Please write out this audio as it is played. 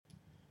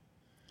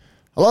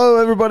Hello,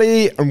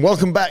 everybody, and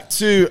welcome back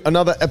to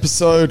another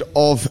episode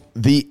of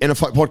the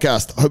InnerFight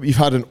Podcast. I hope you've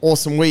had an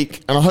awesome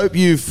week, and I hope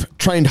you've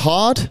trained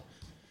hard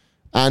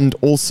and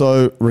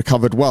also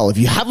recovered well. If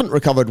you haven't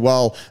recovered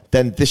well,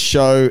 then this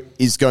show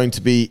is going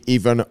to be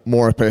even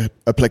more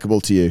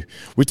applicable to you.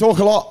 We talk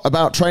a lot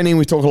about training.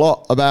 We talk a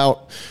lot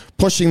about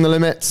pushing the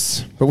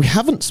limits, but we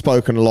haven't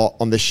spoken a lot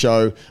on this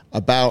show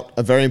about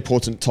a very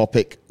important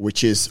topic,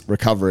 which is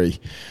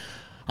recovery.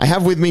 I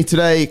have with me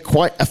today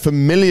quite a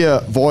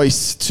familiar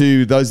voice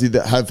to those of you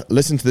that have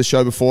listened to the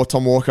show before.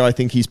 Tom Walker, I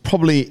think he's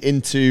probably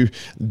into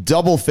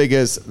double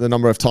figures the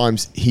number of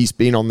times he's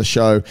been on the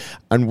show.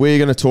 And we're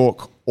going to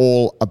talk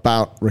all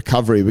about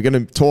recovery. We're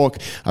going to talk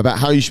about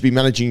how you should be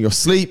managing your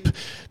sleep,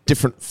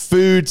 different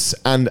foods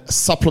and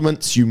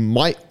supplements you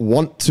might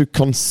want to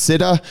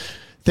consider,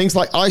 things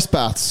like ice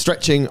baths,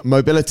 stretching,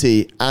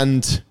 mobility,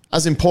 and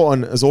as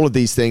important as all of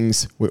these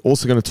things, we're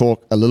also going to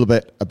talk a little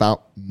bit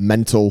about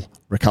mental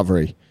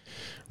recovery.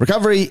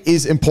 Recovery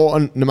is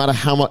important no matter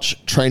how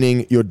much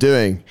training you're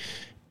doing.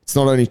 It's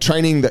not only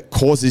training that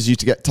causes you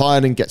to get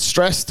tired and get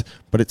stressed,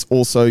 but it's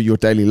also your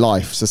daily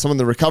life. So some of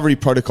the recovery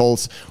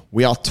protocols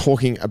we are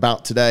talking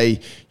about today,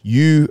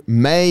 you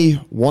may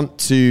want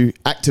to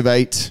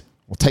activate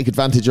or take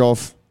advantage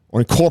of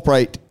or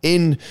incorporate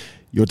in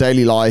your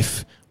daily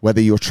life, whether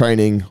you're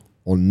training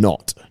or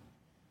not.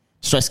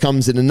 Stress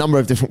comes in a number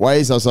of different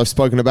ways, as I've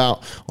spoken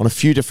about on a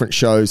few different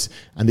shows,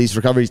 and these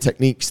recovery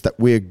techniques that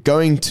we're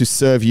going to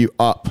serve you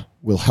up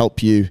will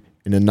help you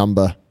in a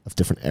number of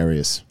different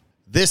areas.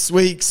 This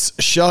week's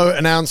show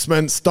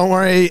announcements. Don't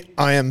worry,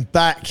 I am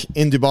back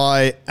in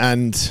Dubai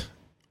and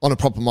on a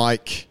proper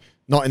mic,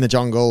 not in the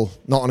jungle,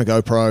 not on a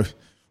GoPro,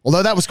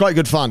 although that was quite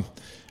good fun.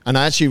 And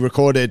I actually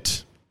recorded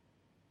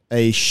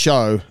a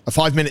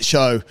 5-minute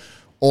show,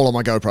 all on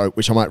my GoPro,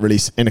 which I might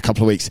release in a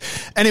couple of weeks.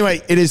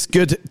 Anyway, it is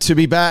good to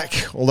be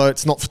back, although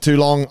it's not for too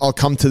long. I'll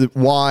come to the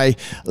why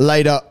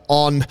later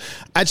on.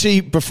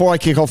 Actually, before I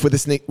kick off with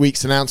this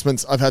week's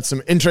announcements, I've had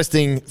some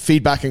interesting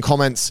feedback and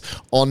comments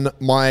on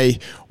my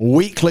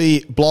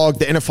weekly blog,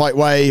 The InnerFight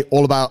Way,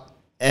 all about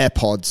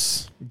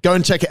AirPods. Go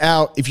and check it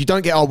out. If you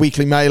don't get our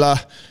weekly mailer,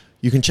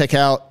 you can check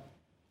out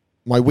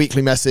my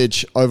weekly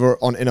message over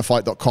on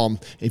innerfight.com.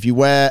 If you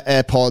wear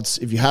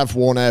AirPods, if you have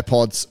worn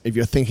AirPods, if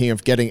you're thinking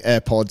of getting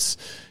AirPods,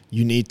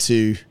 you need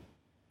to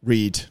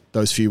read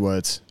those few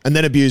words and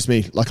then abuse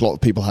me like a lot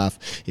of people have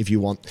if you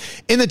want.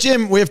 In the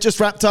gym, we have just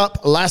wrapped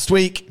up last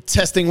week,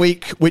 testing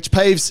week, which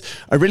paves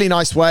a really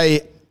nice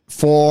way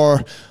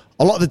for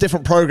a lot of the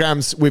different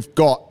programs we've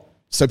got.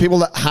 So people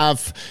that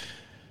have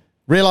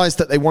realized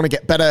that they want to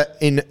get better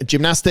in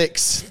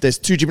gymnastics, there's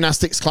 2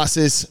 gymnastics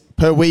classes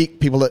per week.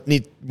 People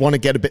that want to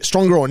get a bit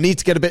stronger or need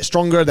to get a bit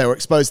stronger, they were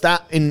exposed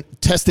that in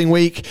testing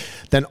week.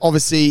 Then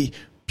obviously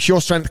pure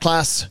strength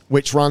class,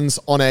 which runs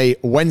on a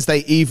Wednesday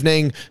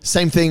evening.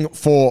 Same thing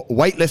for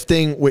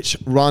weightlifting, which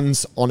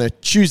runs on a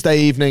Tuesday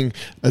evening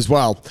as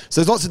well.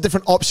 So there's lots of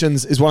different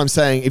options is what I'm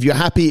saying. If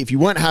you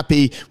weren't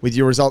happy with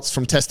your results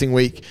from testing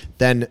week,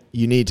 then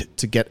you need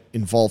to get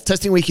involved.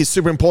 Testing week is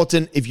super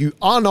important. If you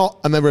are not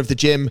a member of the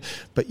gym,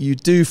 but you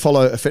do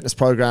follow a fitness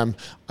program,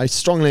 I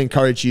strongly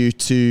encourage you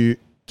to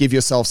give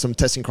yourself some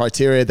testing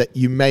criteria that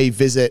you may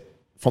visit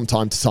from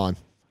time to time,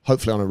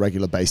 hopefully on a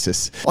regular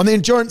basis. On the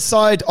endurance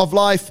side of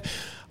life,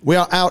 we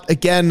are out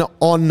again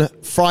on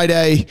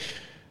Friday,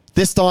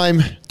 this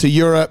time to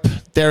Europe.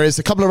 There is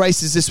a couple of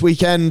races this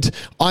weekend,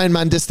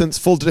 Ironman distance,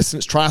 full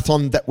distance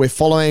triathlon that we're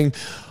following.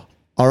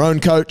 Our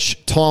own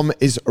coach, Tom,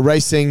 is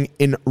racing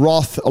in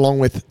Roth along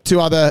with 2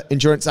 other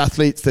endurance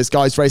athletes. There's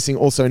guys racing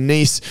also in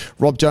Nice.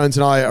 Rob Jones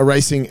and I are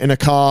racing in a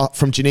car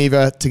from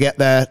Geneva to get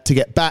there, to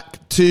get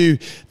back to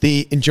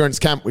the endurance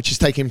camp, which is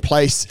taking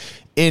place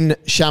in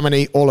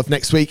Chamonix all of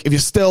next week. If you're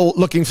still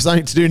looking for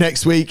something to do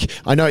next week,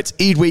 I know it's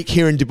Eid week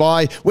here in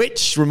Dubai,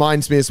 which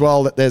reminds me as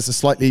well that there's a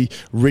slightly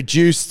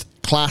reduced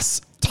class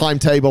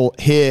timetable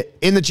here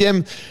in the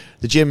gym.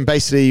 The gym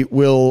basically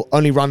will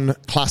only run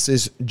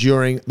classes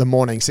during the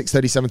morning,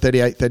 6:30,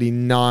 7:30, 8:30,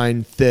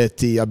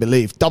 9:30, I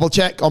believe. Double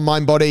check on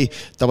MindBody,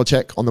 double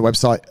check on the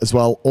website as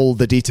well. All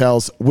the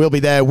details will be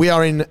there. We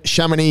are in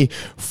Chamonix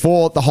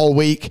for the whole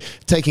week,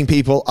 taking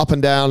people up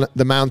and down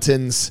the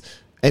mountains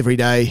every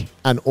day,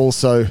 and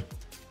also,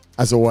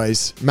 as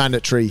always,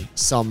 mandatory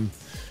some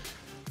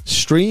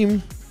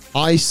stream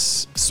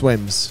ice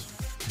swims.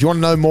 If you want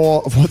to know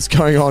more of what's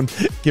going on,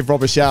 give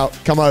Rob a shout.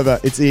 Come over.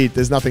 It's Eid.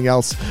 There's nothing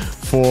else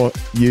for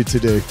you to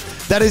do.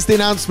 That is the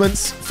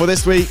announcements for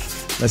this week.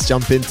 Let's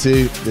jump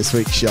into this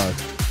week's show.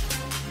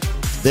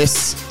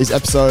 This is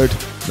episode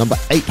number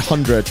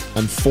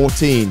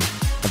 814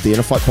 of the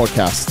InnerFight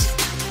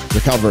Podcast,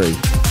 Recovery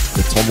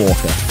with Tom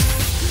Walker.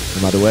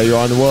 No matter where you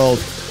are in the world,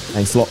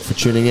 thanks a lot for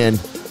tuning in.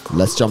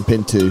 Let's jump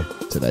into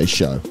today's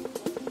show.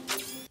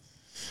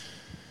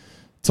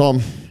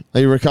 Tom, are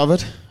you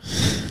recovered?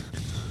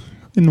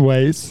 In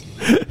ways.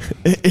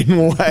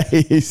 In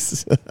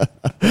ways.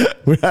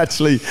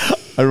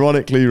 I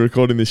ironically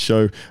recording this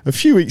show a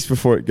few weeks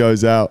before it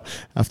goes out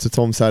after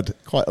Tom's had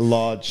quite a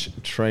large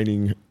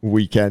training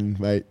weekend,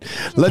 mate.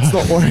 Let's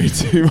not worry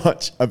too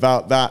much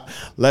about that.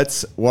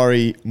 Let's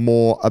worry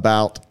more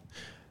about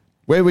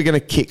where we're going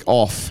to kick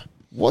off.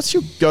 What's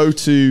your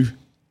go-to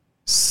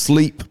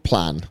sleep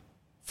plan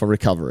for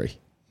recovery?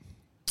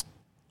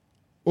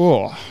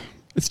 Oh,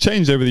 it's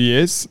changed over the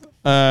years.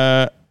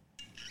 The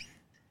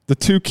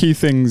two key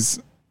things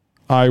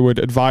I would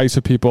advise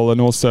for people and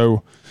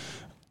also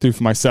do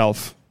for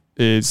myself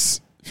is,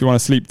 if you want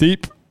to sleep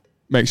deep,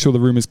 make sure the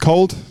room is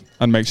cold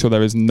and make sure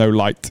there is no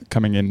light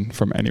coming in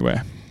from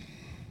anywhere.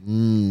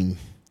 We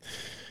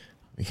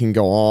can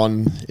go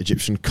on.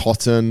 Egyptian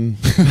cotton.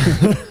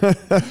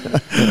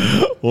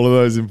 All of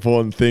those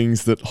important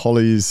things that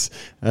Holly's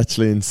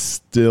actually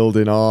instilled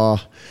in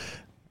our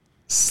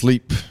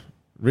sleep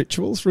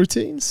rituals,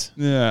 routines.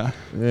 Yeah,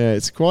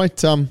 it's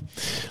quite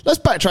let's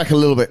backtrack a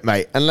little bit,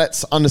 mate, and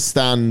let's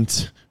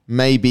understand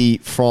maybe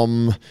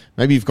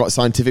you've got a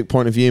scientific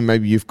point of view,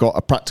 maybe you've got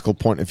a practical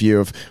point of view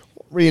of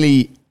what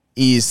really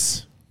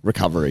is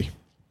recovery.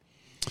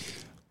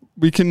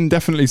 We can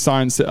definitely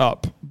science it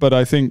up, but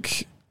I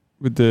think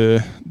with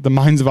the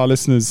minds of our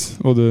listeners,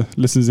 or the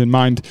listeners in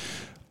mind,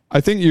 I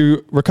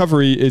think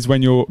recovery is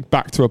when you're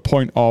back to a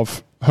point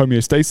of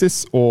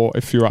homeostasis, or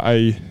if you're at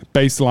a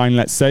baseline,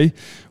 let's say,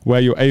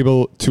 where you're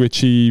able to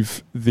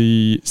achieve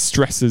the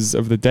stresses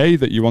of the day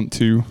that you want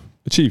to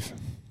achieve.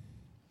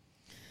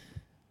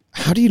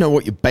 How do you know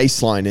what your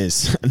baseline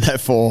is and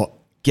therefore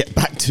get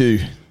back to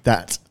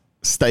that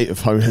state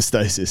of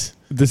homeostasis?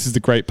 This is the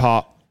great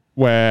part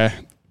where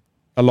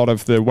a lot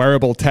of the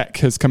wearable tech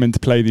has come into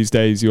play these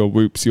days. Your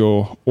Whoops,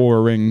 your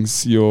Oura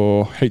rings,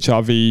 your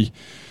HRV,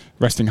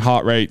 resting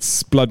heart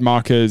rates, blood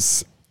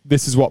markers.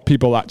 This is what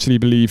people actually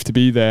believe to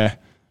be their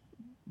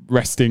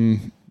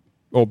resting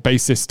or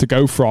basis to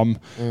go from,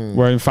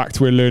 where in fact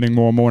we're learning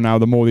more and more now,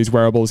 the more these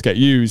wearables get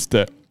used,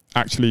 that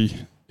actually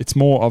it's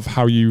more of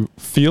how you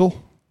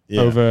feel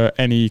over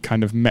any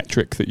kind of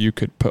metric that you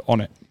could put on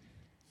it.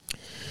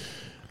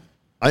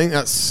 I think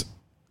that's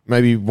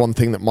maybe one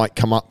thing that might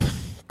come up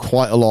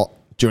quite a lot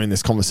during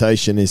this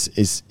conversation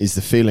is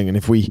the feeling. And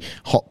if we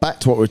hop back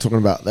to what we were talking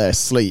about there,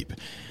 sleep,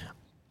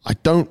 I've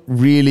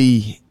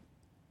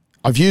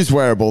used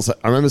wearables.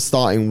 I remember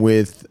starting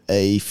with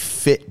a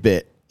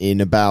Fitbit in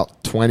about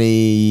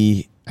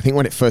I think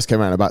when it first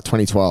came out, about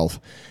 2012.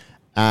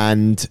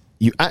 And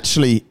it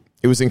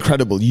was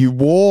incredible. You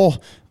wore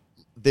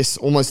this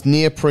almost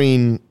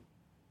neoprene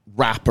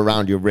wrap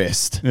around your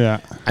wrist. Yeah.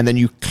 And then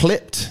you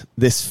clipped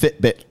this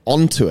Fitbit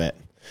onto it.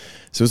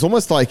 So it was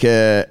almost like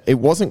it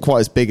wasn't quite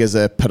as big as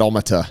a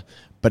pedometer,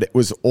 but it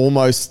was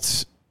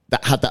almost,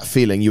 that had that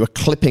feeling. You were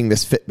clipping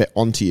this Fitbit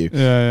onto you.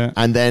 Yeah.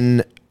 And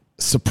then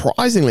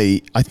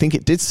surprisingly, I think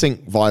it did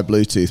sync via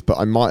Bluetooth, but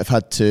I might have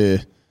had to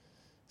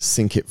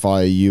sync it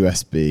via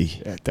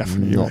USB. Yeah,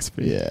 definitely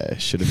USB. Yeah,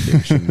 should have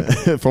been,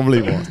 shouldn't it?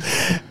 Probably was.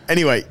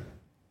 Anyway,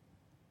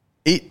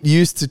 it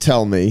used to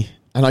tell me,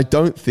 and I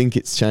don't think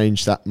it's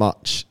changed that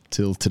much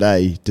till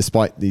today,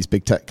 despite these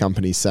big tech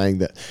companies saying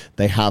that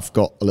they have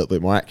got a little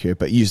bit more accurate,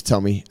 but it used to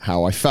tell me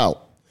how I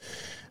felt.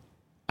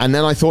 And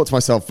then I thought to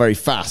myself very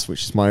fast,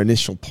 which is my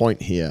initial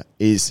point here,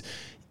 is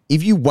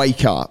if you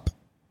wake up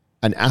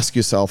and ask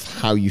yourself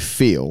how you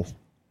feel,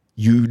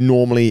 you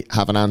normally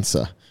have an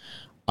answer.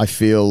 I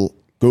feel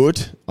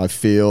good. I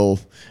feel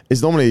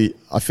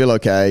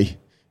okay.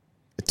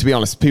 To be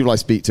honest, people I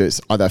speak to, it's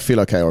either I feel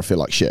okay or I feel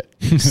like shit.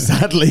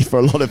 Sadly, for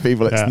a lot of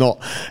people, it's not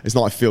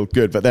I feel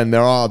good. But then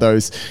there are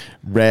those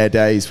rare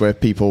days where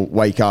people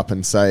wake up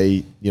and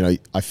say,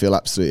 I feel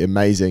absolutely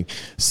amazing.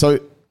 So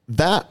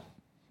that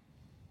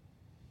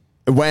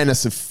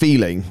awareness of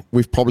feeling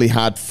we've probably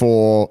had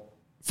for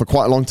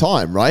quite a long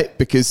time, right?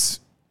 Because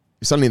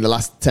it's only in the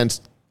last 10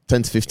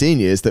 to 15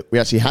 years that we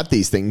actually had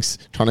these things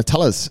trying to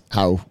tell us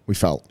how we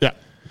felt. Yeah.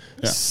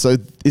 So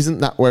isn't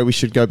that where we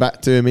should go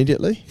back to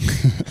immediately?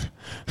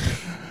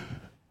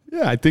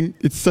 Yeah, I think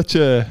it's such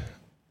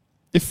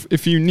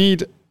if you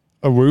need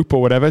a Whoop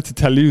or whatever to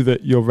tell you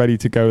that you're ready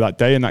to go that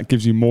day and that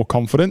gives you more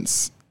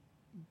confidence,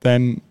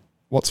 then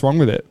what's wrong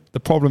with it? The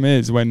problem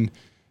is when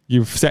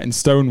you've set in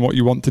stone what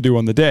you want to do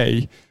on the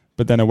day,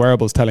 but then a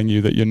wearable's telling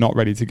you that you're not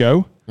ready to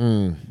go,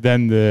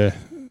 then the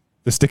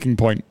sticking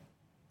point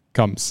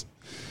comes.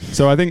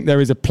 So I think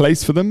there is a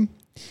place for them,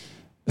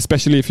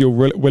 especially if you're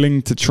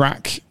willing to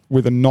track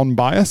with a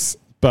non-bias.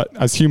 But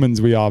as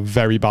humans, we are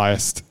very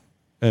biased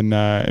in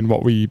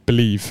what we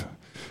believe.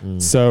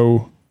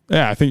 So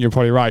yeah, I think you're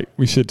probably right.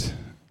 We should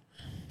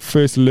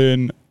first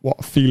learn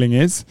what feeling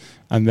is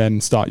and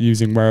then start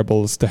using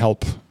wearables to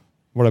help,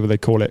 whatever they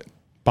call it,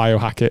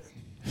 biohack it.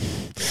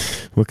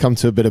 We'll come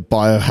to a bit of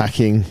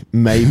biohacking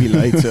maybe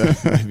later.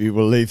 Maybe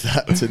we'll leave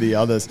that to the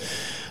others.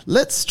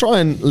 Let's try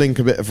and link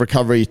a bit of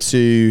recovery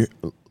to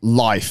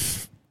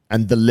life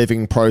and the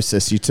living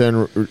process.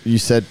 You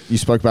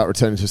spoke about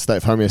returning to a state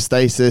of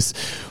homeostasis.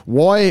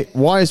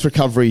 Why is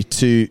recovery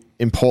too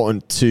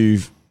important to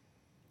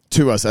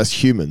us as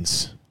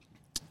humans?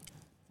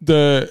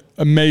 The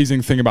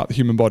amazing thing about the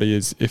human body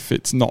is if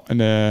it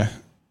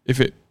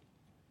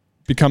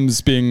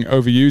becomes being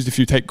overused, if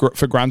you take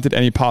for granted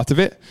any part of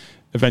it,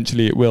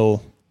 eventually it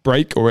will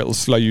break or it'll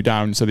slow you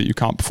down so that you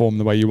can't perform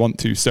the way you want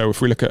to. So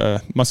if we look at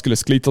a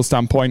musculoskeletal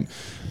standpoint,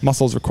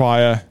 muscles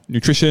require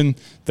nutrition,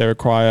 they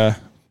require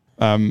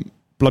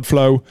blood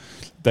flow,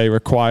 they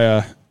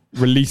require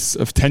release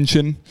of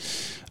tension.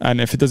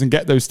 And if it doesn't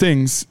get those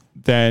things,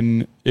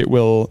 then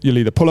you'll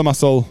either pull a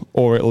muscle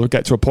or it'll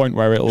get to a point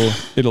where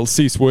it'll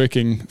cease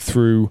working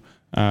through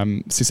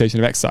cessation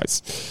of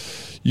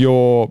exercise.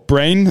 Your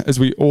brain, as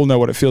we all know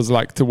what it feels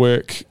like to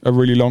work a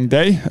really long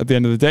day, at the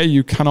end of the day,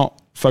 you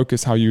cannot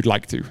focus how you'd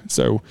like to.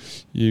 So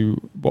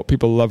what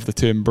people love the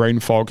term brain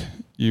fog,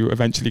 you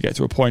eventually get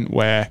to a point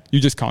where you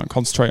just can't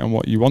concentrate on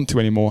what you want to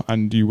anymore.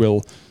 And you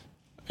will,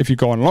 if you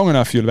go on long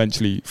enough, you'll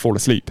eventually fall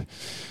asleep.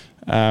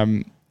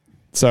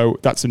 So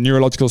that's a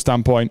neurological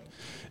standpoint.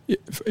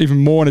 Even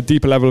more on a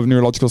deeper level of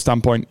neurological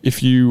standpoint,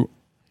 if you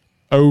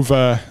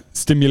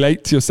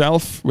overstimulate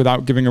yourself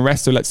without giving a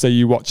rest, so let's say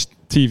you watch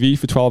TV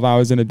for 12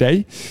 hours in a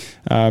day,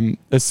 at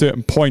a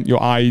certain point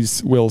your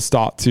eyes will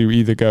start to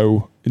either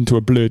go into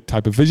a blurred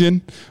type of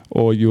vision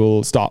or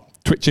you'll start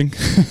twitching.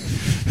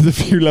 There's a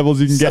few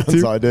levels you can get to.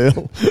 Sounds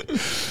ideal.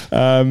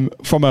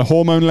 From a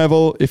hormone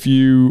level, if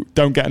you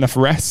don't get enough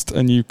rest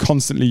and you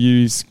constantly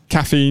use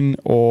caffeine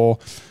or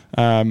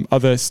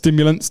other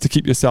stimulants to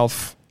keep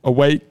yourself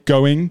awake,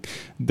 going,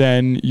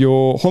 then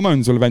your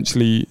hormones will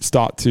eventually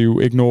start to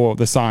ignore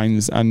the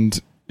signs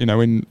and,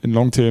 in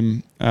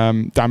long-term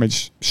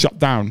damage, shut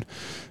down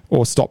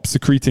or stop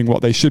secreting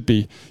what they should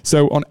be.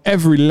 So on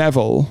every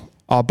level,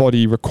 our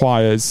body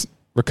requires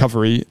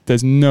recovery.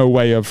 There's no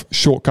way of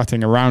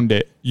shortcutting around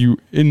it.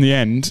 In the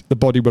end, the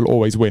body will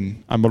always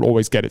win and will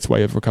always get its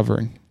way of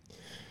recovering.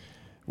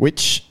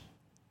 Which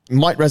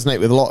might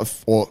resonate with a lot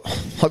of, or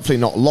hopefully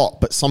not a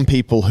lot, but some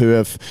people who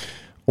have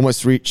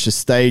almost reached a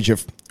stage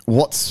of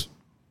what's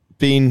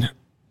been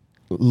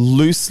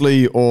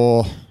loosely,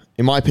 or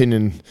in my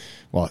opinion,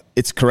 well,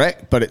 it's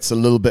correct, but it's a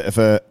little bit of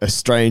a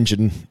strange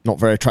and not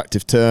very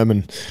attractive term,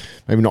 and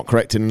maybe not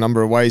correct in a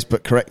number of ways,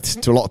 but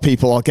correct to a lot of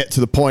people. I'll get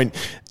to the point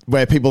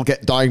where people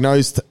get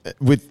diagnosed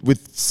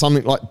with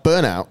something like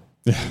burnout.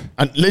 Yeah.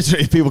 And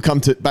literally people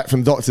come back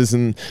from doctors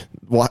and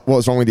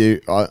what's wrong with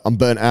you? I'm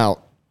burnt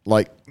out.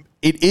 Like,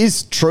 it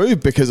is true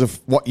because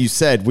of what you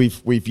said.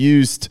 We've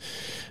used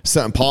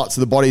certain parts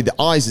of the body. The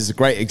eyes is a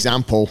great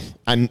example.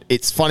 And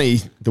it's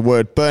funny, the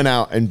word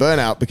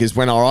burnout, because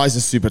when our eyes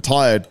are super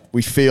tired,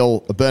 we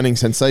feel a burning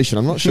sensation.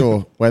 I'm not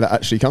sure where that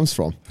actually comes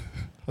from.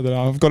 I don't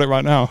know. I've got it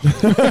right now.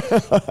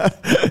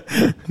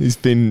 This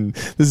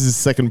is his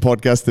second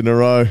podcast in a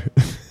row.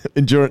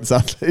 Endurance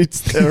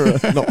athletes, they're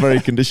not very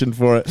conditioned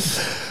for it.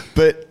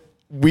 But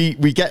we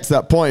get to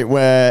that point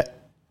where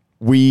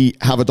we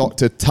have a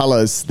doctor tell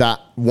us that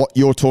what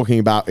you're talking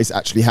about is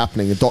actually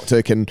happening. The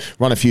doctor can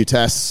run a few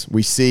tests.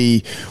 We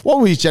see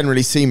what we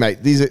generally see,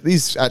 mate.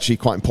 These are actually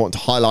quite important to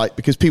highlight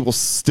because people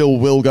still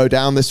will go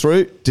down this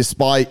route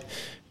despite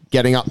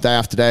getting up day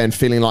after day and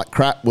feeling like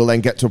crap. We'll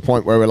then get to a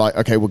point where we're like,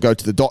 okay, we'll go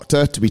to the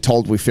doctor to be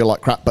told we feel like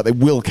crap, but they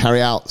will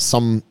carry out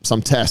some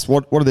tests.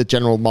 What are the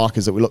general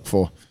markers that we look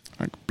for?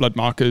 Like blood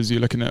markers,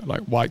 you're looking at like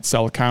white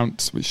cell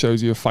count, which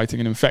shows you're fighting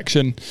an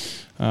infection.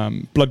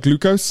 Blood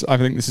glucose, I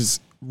think this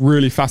is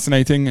really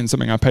fascinating and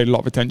something I paid a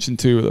lot of attention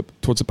to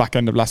towards the back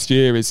end of last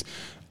year. Is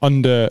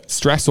under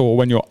stress or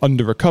when you're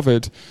under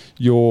recovered,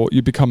 you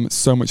become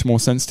so much more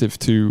sensitive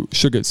to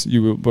sugars.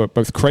 You will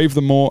both crave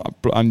them more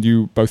and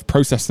you both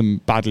process them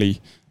badly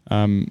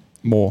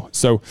more.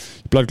 So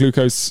blood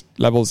glucose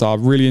levels are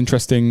really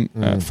interesting,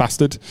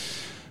 fasted.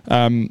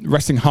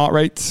 Resting heart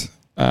rate,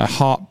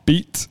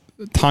 heartbeat,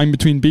 time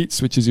between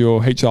beats, which is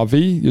your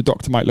HRV. Your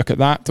doctor might look at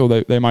that, or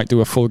they might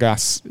do a full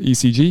gas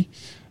ECG.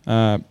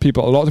 A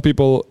lot of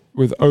people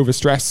with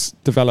overstress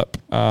develop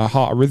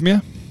heart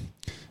arrhythmia,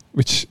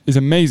 which is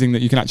amazing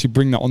that you can actually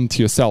bring that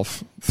onto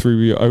yourself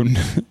through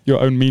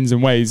your own means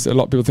and ways. A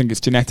lot of people think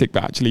it's genetic,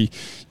 but actually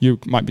you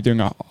might be doing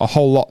a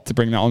whole lot to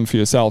bring that on for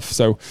yourself.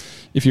 So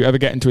if you ever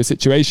get into a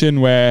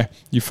situation where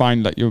you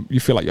find that you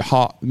feel like your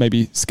heart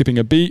maybe skipping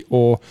a beat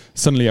or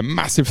suddenly a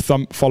massive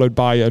thump followed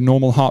by a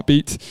normal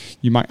heartbeat,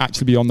 you might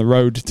actually be on the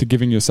road to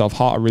giving yourself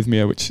heart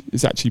arrhythmia, which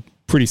is actually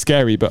pretty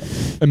scary, but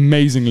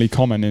amazingly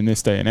common in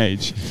this day and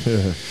age.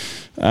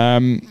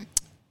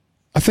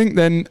 I think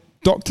then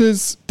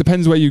doctors,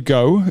 depends where you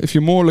go. If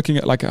you're more looking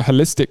at like a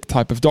holistic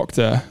type of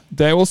doctor,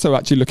 they're also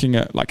actually looking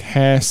at like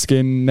hair,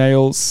 skin,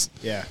 nails,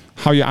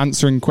 how you're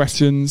answering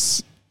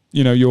questions,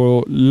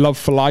 your love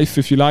for life,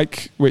 if you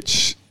like,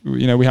 which,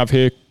 we have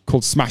here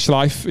called Smash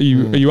Life. Are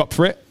you up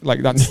for it?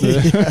 Like that's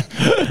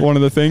the one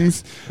of the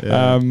things.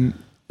 Yeah.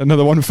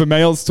 Another one for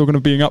males, talking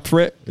of being up for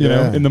it,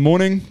 in the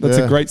morning. That's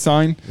a great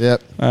sign.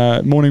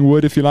 Yep. Morning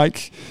wood, if you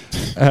like.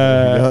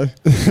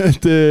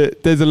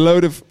 There's a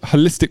load of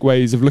holistic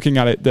ways of looking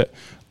at it that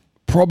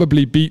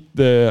probably beat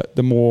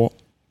the more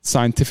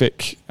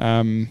scientific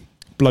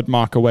blood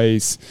marker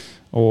ways.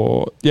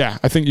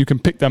 I think you can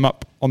pick them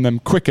up on them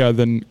quicker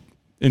than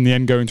in the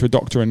end going to a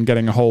doctor and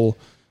getting a whole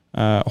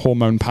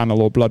hormone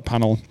panel or blood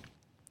panel.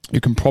 you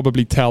can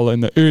probably tell in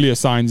the earlier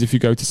signs. If you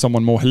go to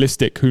someone more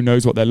holistic who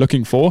knows what they're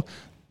looking for,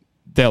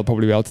 they'll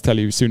probably be able to tell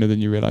you sooner than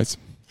you realize.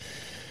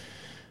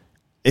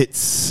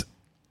 It's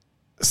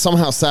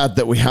somehow sad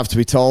that we have to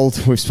be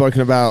told. We've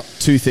spoken about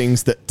two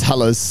things that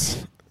tell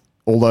us,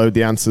 although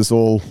the answers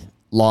all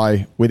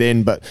lie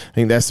within, but I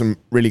think there's some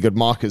really good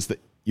markers that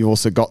you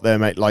also got there,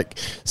 mate, like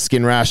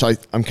skin rash.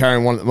 I'm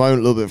carrying one at the moment,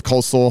 a little bit of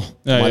cold sore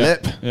on my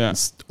lip. Yeah.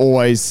 It's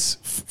always,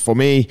 for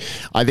me,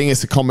 I think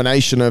it's a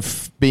combination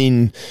of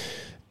being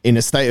in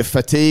a state of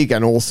fatigue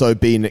and also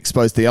being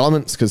exposed to the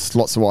elements, because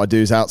lots of what I do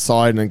is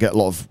outside and get a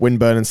lot of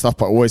windburn and stuff,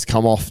 but I always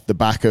come off the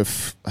back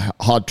of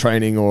hard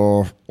training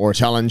or a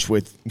challenge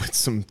with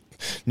some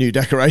new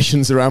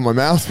decorations around my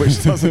mouth,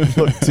 which doesn't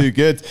look too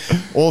good.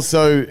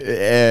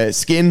 Also,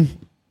 skin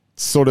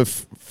sort of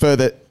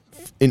further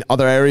in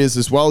other areas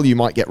as well. You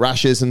might get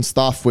rashes and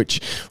stuff,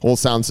 which all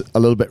sounds a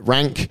little bit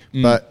rank,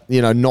 but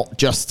not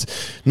just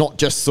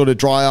sort of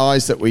dry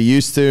eyes that we're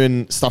used to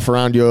and stuff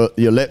around your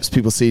lips.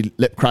 People see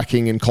lip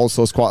cracking and cold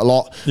sores quite a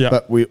lot,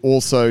 but we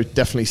also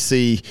definitely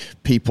see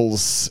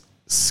people's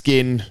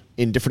skin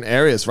in different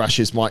areas.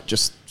 Rashes might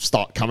just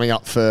start coming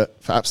up for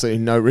absolutely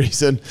no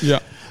reason. Yeah.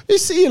 You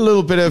see a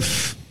little bit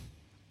of,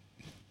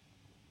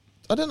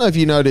 I don't know if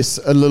you notice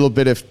a little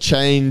bit of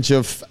change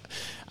of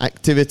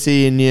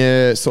activity in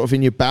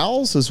your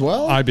bowels as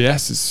well.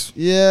 IBS is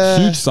a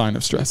huge sign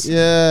of stress.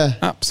 Yeah.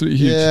 Absolutely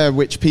huge. Yeah,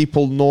 which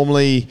people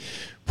normally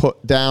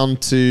put down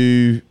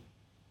to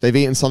they've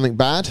eaten something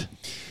bad.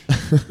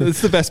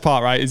 That's the best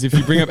part, right? Is if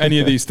you bring up any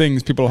of these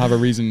things, people have a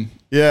reason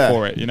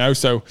for it,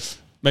 So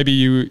maybe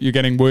you're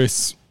getting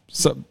worse,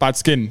 bad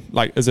skin.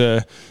 Like as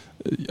a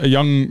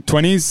young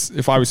 20s,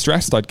 if I was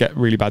stressed, I'd get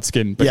really bad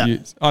skin. But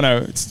it's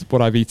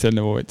what I've eaten,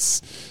 or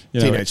it's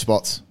teenage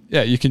spots.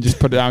 Yeah, you can just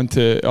put it down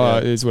to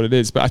it is what it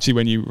is. But actually,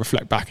 when you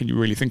reflect back and you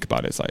really think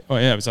about it, it's like,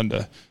 I was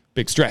under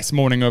big stress.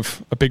 Morning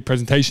of a big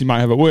presentation you might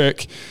have at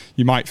work,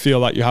 you might feel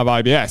like you have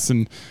IBS,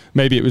 and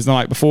maybe it was the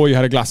night before you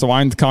had a glass of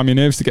wine to calm your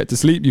nerves to get to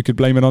sleep. You could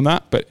blame it on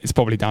that, but it's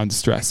probably down to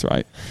stress,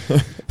 right?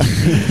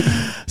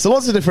 So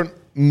lots of different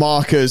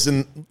markers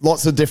and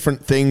lots of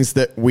different things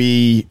that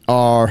we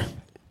are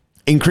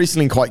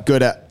increasingly quite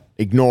good at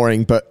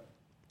ignoring, but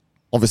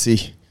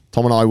obviously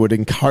Tom and I would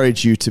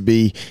encourage you to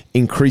be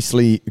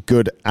increasingly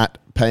good at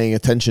paying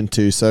attention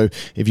to. So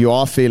if you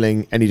are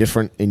feeling any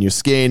different in your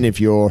skin,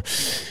 if you're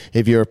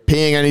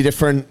peeing any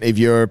different, if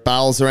your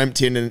bowels are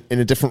emptying in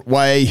a different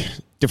way,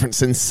 different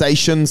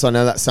sensations. I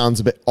know that sounds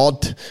a bit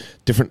odd,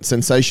 different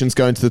sensations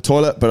going to the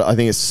toilet, but I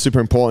think it's super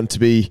important to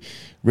be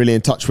really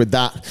in touch with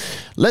that.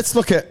 Let's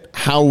look at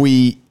how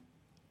we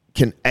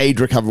can aid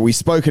recovery. We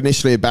spoke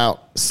initially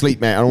about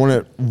sleep, mate. I want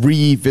to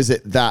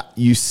revisit that.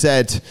 You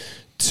said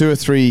 2 or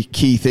 3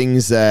 key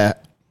things there.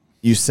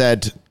 You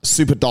said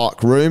super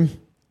dark room.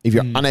 If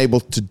you're unable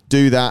to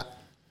do that,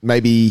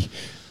 maybe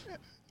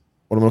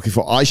what I'm looking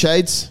for, eye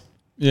shades.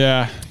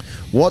 Yeah.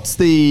 What's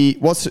the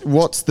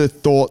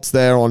thoughts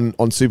there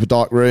on super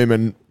dark room?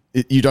 And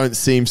you don't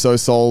seem so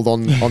sold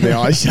on the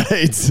eye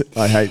shades.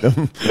 I hate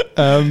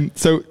them.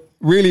 So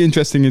really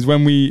interesting is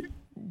when we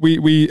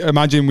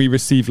imagine we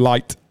receive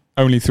light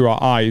only through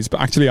our eyes,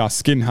 but actually our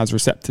skin has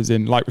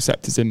light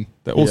receptors in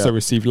that also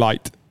receive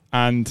light.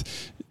 And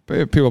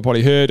people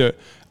probably heard,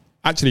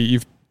 actually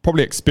you've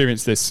probably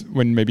experienced this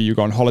when maybe you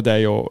go on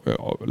holiday or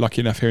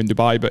lucky enough here in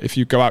Dubai, but if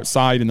you go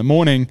outside in the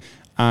morning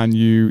and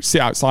you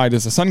sit outside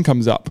as the sun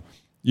comes up,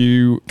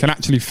 you can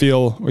actually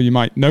feel, or you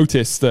might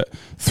notice that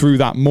through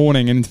that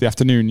morning and into the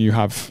afternoon, you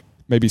have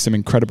maybe some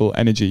incredible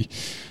energy.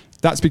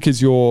 That's because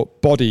your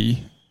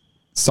body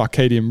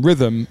circadian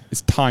rhythm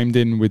is timed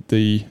in with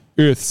the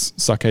Earth's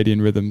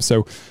circadian rhythm.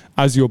 So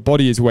as your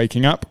body is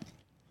waking up,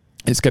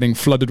 it's getting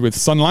flooded with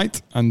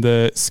sunlight, and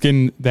the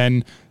skin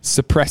then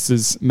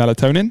suppresses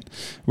melatonin,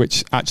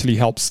 which actually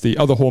helps the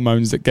other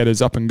hormones that get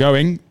us up and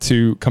going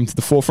to come to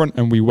the forefront,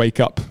 and we wake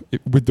up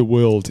with the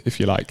world,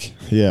 if you like.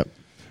 Yeah.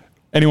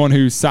 Anyone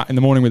who's sat in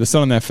the morning with the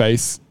sun on their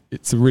face,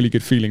 it's a really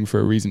good feeling for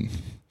a reason.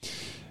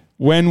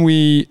 When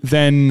we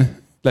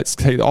then, let's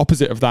take the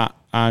opposite of that,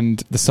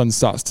 and the sun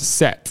starts to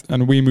set,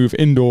 and we move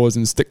indoors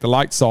and stick the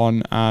lights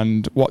on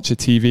and watch a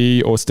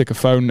TV or stick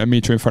a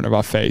meter in front of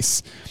our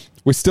face,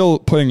 we're still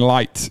putting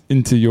light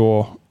into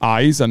your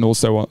eyes and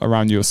also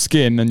around your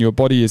skin, and your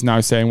body is now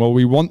saying, well,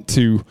 we want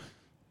to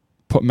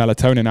put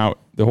melatonin out,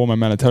 the hormone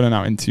melatonin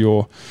out into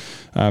your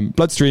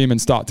bloodstream and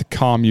start to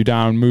calm you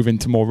down, move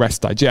into more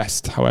rest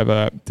digest.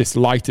 However, this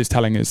light is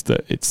telling us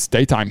that it's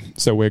daytime,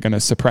 so we're going to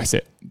suppress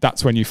it.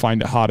 That's when you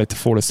find it harder to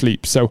fall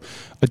asleep. So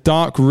a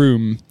dark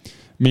room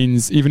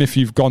means even if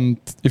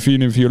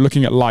you're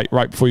looking at light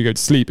right before you go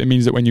to sleep, it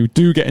means that when you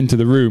do get into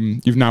the room,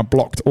 you've now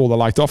blocked all the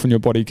light off, and your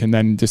body can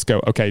then just go,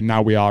 okay,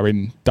 now we are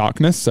in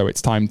darkness, so it's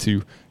time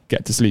to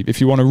get to sleep. If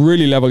you want to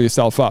really level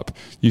yourself up,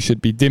 you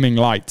should be dimming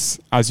lights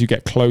as you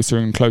get closer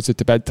and closer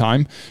to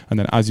bedtime, and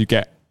then as you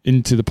get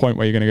into the point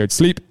where you're going to go to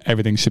sleep,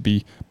 everything should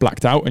be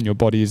blacked out, and your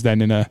body is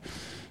then in a,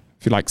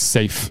 if you like,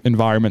 safe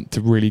environment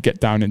to really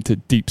get down into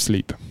deep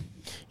sleep.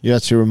 You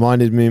actually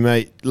reminded me,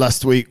 mate.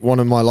 Last week, one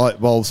of my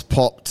light bulbs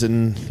popped,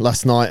 and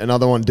last night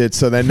another one did.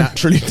 So they're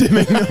naturally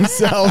dimming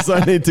themselves.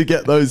 I need to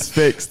get those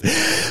fixed.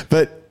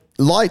 But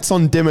lights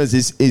on dimmers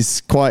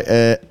is quite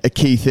a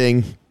key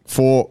thing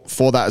for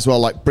that as well.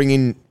 Like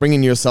bringing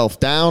yourself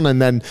down, and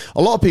then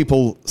a lot of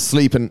people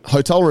sleep in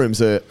hotel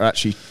rooms are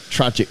actually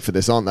tragic for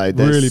this, aren't they?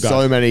 There's really bad.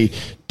 So many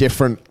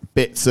different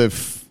bits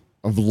of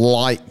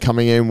light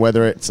coming in,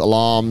 whether it's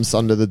alarms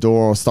under the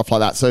door or stuff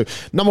like that. So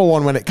number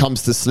one, when it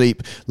comes to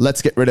sleep,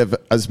 let's get rid of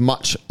as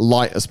much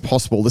light as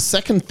possible. The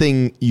second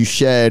thing you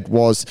shared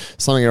was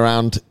something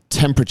around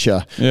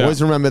temperature. Yeah.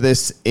 Always remember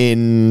this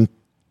in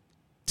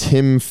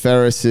Tim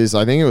Ferriss's,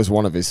 I think it was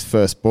one of his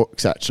first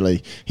books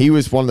actually. He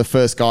was one of the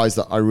first guys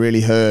that I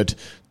really heard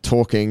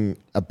talking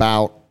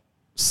about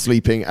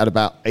sleeping at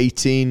about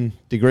 18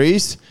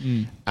 degrees.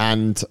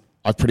 And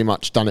I've pretty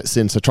much done it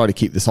since. I try to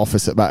keep this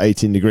office at about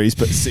 18 degrees,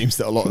 but it seems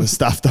that a lot of the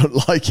staff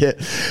don't like it.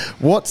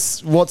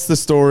 What's the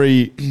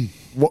story?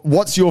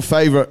 What's your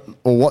favorite,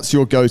 or what's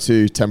your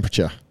go-to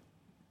temperature?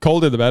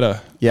 Colder the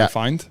better, yeah. I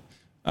find.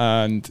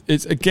 And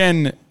it's,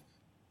 again,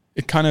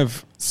 it kind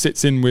of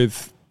sits in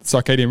with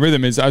circadian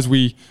rhythm, is as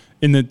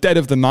in the dead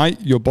of the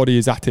night, your body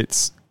is at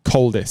its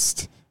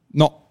coldest.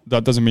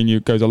 That doesn't mean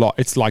it goes a lot.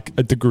 It's like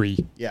a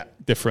degree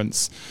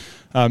difference.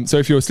 So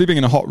if you're sleeping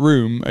in a hot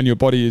room and your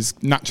body is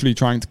naturally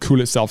trying to cool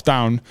itself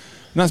down,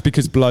 and that's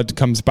because blood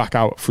comes back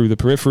out through the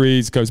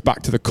peripheries, goes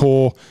back to the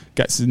core,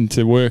 gets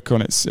into work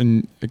on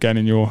in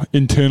your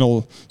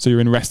internal, so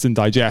you're in rest and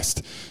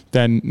digest,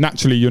 then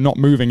naturally you're not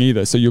moving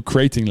either. So you're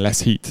creating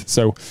less heat.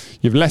 So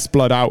you have less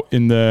blood out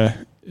in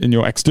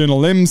your external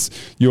limbs,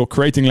 you're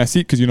creating less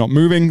heat because you're not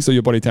moving, so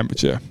your body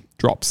temperature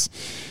drops.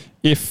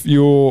 If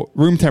your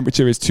room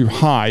temperature is too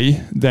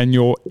high, then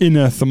your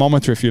inner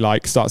thermometer, if you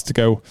like, starts to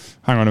go,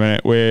 hang on a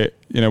minute,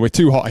 we're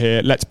too hot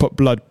here. Let's put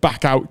blood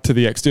back out to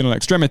the external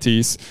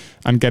extremities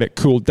and get it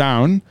cooled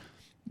down,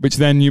 which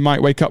then you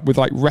might wake up with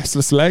like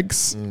restless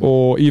legs,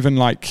 or even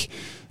like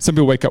some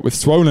people wake up with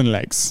swollen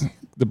legs.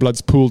 The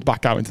blood's pooled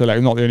back out into the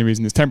legs. Not the only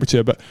reason is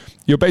temperature, but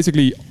you're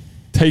basically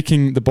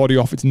taking the body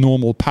off its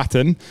normal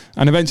pattern,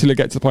 and eventually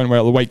get to the point where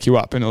it'll wake you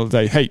up and it'll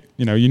say, hey,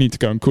 you need to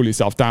go and cool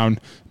yourself down.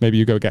 Maybe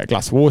you go get a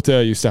glass of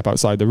water, you step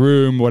outside the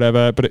room,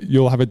 whatever, but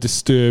you'll have a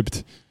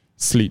disturbed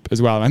sleep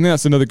as well. And I think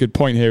that's another good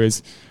point here,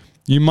 is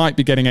you might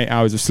be getting 8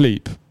 hours of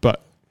sleep,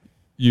 but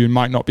you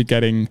might not be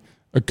getting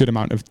a good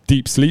amount of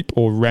deep sleep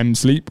or REM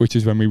sleep, which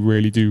is when we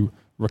really do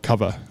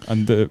recover.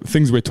 And the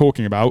things we're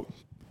talking about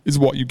is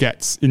what you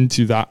get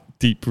into that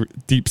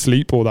deep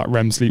sleep, or that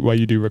REM sleep where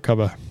you do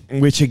recover.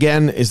 Which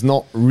again is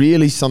not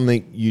really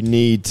something you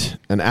need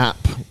an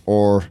app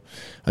or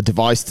a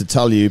device to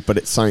tell you, but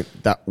it's something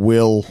that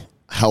will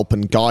help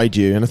and guide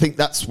you. And I think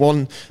that's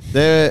something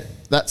that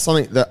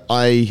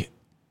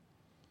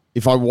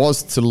if I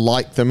was to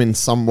like them in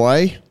some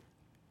way,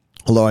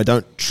 although I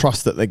don't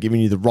trust that they're giving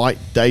you the right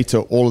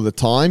data all of the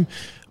time,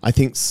 I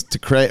think to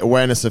create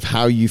awareness of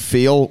how you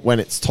feel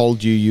when it's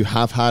told you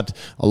have had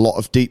a lot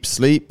of deep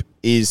sleep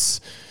is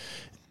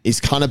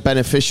kind of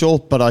beneficial.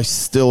 But I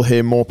still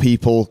hear more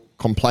people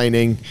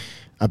complaining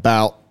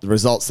about the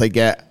results they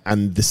get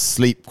and the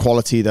sleep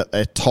quality that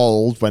they're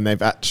told when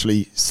they've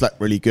actually slept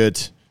really good,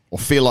 or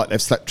feel like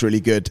they've slept really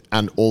good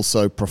and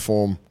also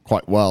perform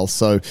quite well.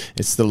 So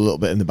it's still a little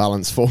bit in the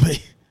balance for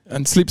me.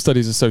 And sleep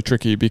studies are so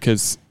tricky,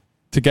 because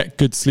to get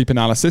good sleep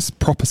analysis,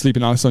 proper sleep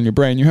analysis on your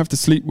brain, you have to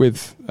sleep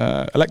with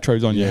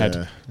electrodes on your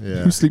head.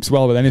 Yeah. Who sleeps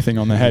well with anything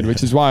on their head?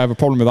 Which is why I have a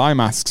problem with eye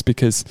masks,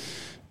 because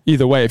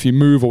either way, if you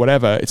move or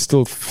whatever, it's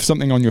still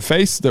something on your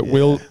face that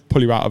will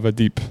pull you out of a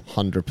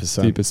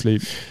 100% deeper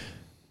sleep.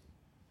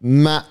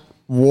 Matt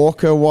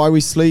Walker, Why We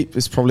Sleep,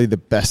 is probably the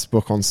best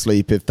book on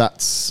sleep. If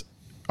that's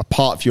a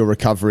part of your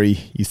recovery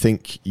you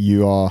think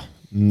you are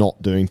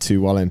not doing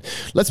too well in.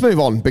 Let's move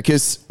on,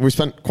 because we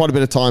spent quite a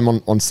bit of time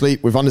on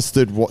sleep. We've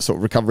understood what sort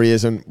of recovery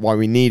is and why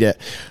we need it.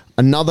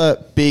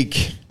 Another big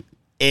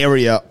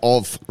area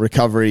of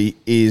recovery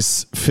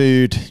is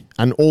food,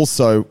 and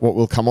also what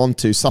we'll come on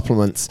to,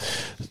 supplements.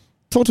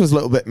 Talk to us a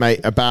little bit, mate,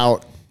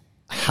 about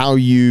how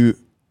you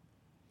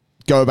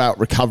go about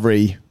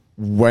recovery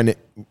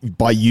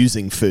by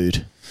using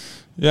food.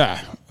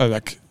 Yeah,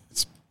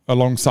 it's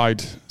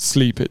alongside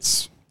sleep,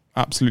 it's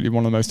absolutely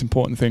one of the most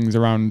important things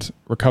around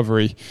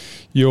recovery.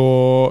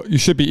 You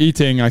should be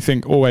eating, I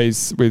think,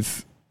 always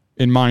with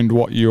in mind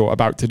what you're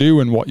about to do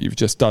and what you've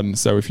just done.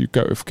 So if you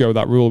go with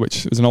that rule,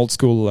 which is an old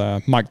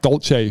school Mike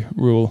Dolce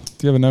rule.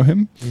 Do you ever know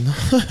him? No.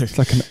 It's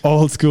like an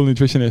old school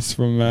nutritionist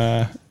from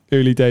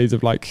early days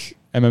of like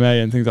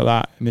MMA and things like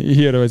that. And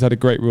he had always had a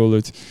great rule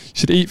that you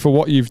should eat for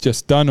what you've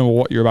just done or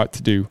what you're about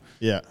to do.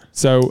 Yeah.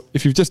 So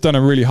if you've just done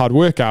a really hard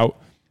workout,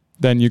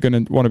 then you're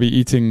going to want to be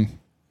eating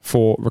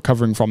for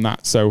recovering from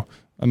that. So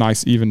a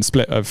nice even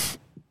split of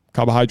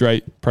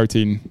carbohydrate,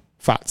 protein,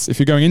 fats. If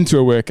you're going into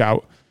a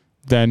workout,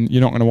 then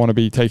you're not going to want to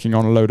be taking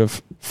on a load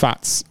of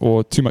fats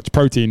or too much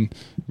protein.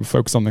 We'll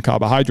focus on the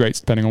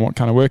carbohydrates depending on what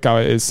kind of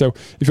workout it is. So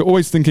if you're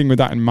always thinking with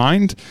that in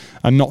mind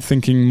and not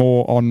thinking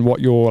more on what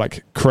you're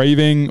like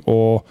craving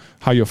or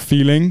how you're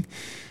feeling,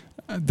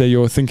 that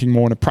you're thinking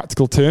more in a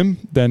practical term,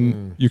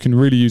 then you can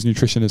really use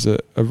nutrition as a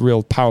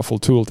real powerful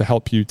tool to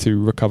help you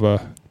to recover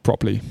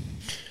properly.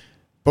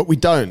 But we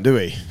don't, do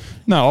we?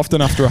 No,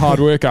 often after a hard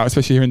workout,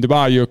 especially here in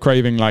Dubai, you're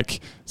craving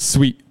like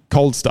sweet,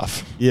 cold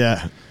stuff.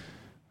 Yeah.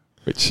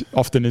 Which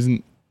often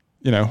isn't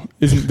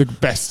the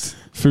best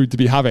food to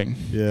be having.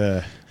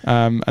 Yeah.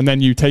 And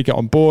then you take it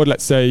on board.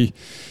 Let's say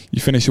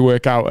you finish your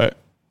workout at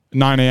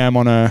 9 a.m.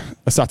 on a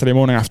Saturday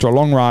morning after a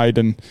long ride,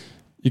 and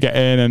you get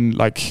in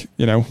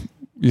and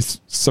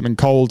something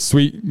cold,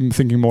 sweet, I'm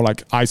thinking more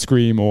like ice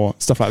cream or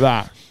stuff like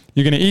that.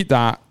 You're going to eat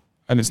that,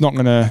 and it's not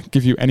going to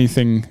give you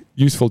anything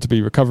useful to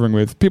be recovering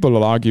with. People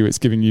will argue it's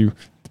giving you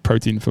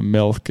protein from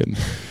milk and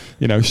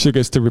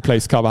sugars to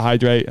replace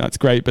carbohydrate. That's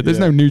great, but there's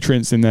no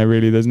nutrients in there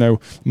really. There's no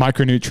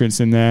micronutrients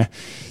in there.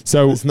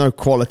 So there's no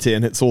quality,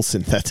 and it's all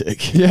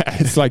synthetic. Yeah,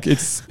 it's like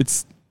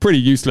it's pretty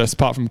useless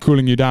apart from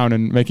cooling you down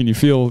and making you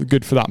feel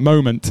good for that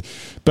moment.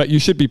 But you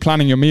should be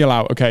planning your meal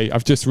out. Okay,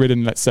 I've just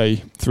ridden, let's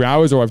say 3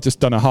 hours, or I've just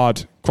done a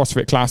hard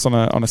CrossFit class on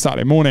a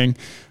Saturday morning.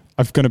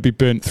 I'm going to be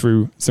burnt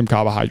through some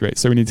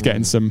carbohydrates. So we need to get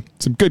in some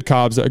good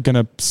carbs that are going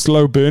to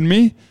slow burn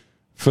me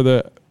for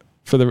the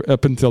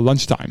up until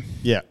lunchtime.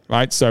 Yeah.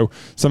 Right. So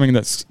something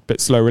that's a bit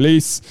slow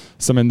release,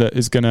 something that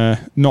is going to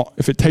not,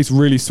 if it tastes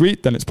really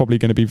sweet, then it's probably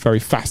going to be very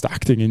fast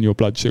acting in your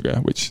blood sugar,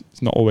 which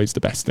is not always the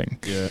best thing.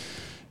 Yeah.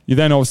 You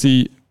then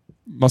obviously,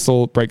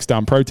 muscle breaks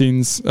down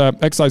proteins,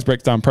 exercise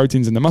breaks down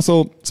proteins in the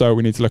muscle. So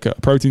we need to look at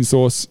a protein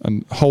source,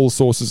 and whole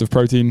sources of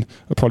protein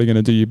are probably going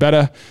to do you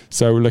better.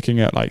 So we're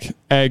looking at like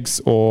eggs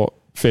or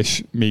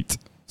fish, meat,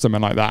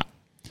 something like that.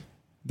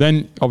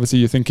 Then obviously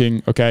you're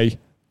thinking, okay,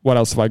 what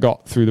else have I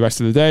got through the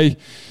rest of the day?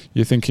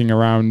 You're thinking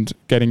around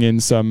getting in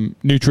some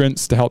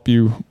nutrients to help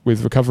you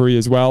with recovery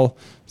as well.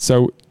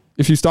 So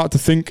if you start to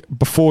think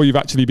before you've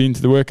actually been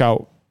to the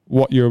workout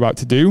what you're about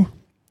to do,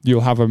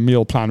 you'll have a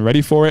meal plan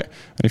ready for it.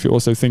 And if you're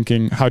also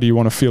thinking, how do you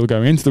want to feel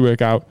going into the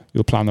workout,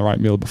 you'll plan the right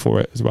meal before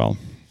it as well.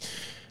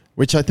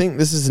 Which I think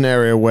this is an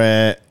area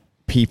where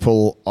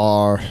people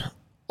are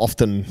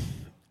often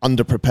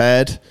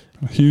underprepared.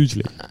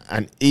 Hugely.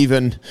 And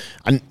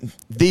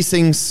these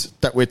things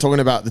that we're talking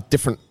about, the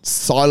different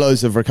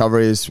silos of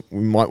recovery, as we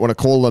might want to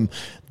call them,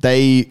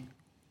 they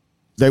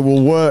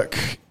will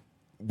work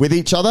with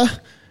each other,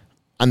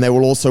 and they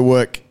will also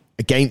work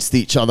against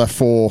each other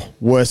for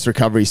worse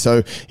recovery.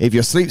 So if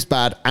your sleep's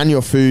bad and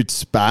your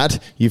food's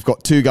bad, you've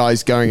got two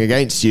guys going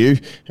against you,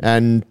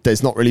 and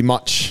there's not really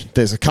much.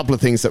 There's a couple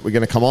of things that we're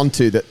going to come on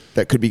to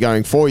that could be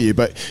going for you,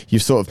 but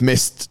you've sort of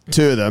missed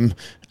two of them.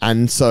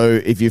 And so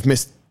if you've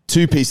missed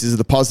two pieces of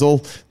the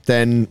puzzle,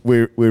 then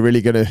we're really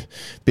going to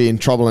be in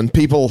trouble. And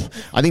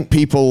I think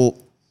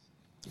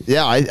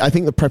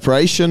the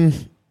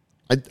preparation,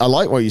 I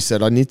like what you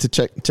said. I need to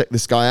check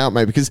this guy out,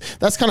 maybe, because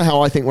that's kind of how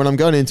I think when I'm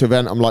going into an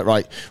event. I'm like,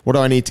 right, what do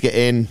I need to get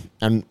in,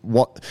 and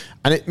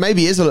it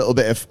maybe is a little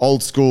bit of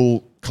old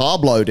school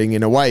carb loading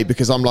in a way,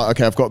 because I'm like,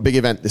 okay, I've got a big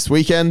event this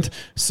weekend,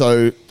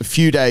 so a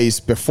few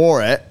days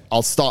before it,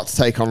 I'll start to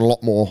take on a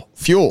lot more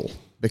fuel.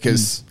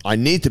 Because I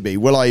need to be.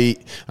 Will I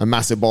eat a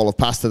massive bowl of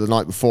pasta the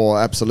night before?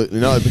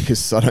 Absolutely no,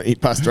 because I don't eat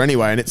pasta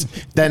anyway. And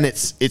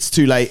it's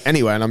too late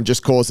anyway, and I'm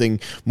just causing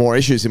more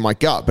issues in my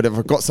gut. But if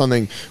I've got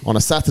something on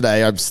a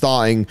Saturday, I'm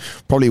starting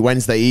probably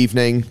Wednesday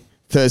evening,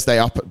 Thursday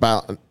up at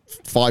about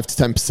 5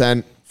 to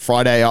 10%,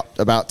 Friday up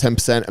about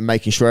 10%, and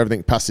making sure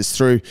everything passes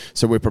through.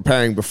 So we're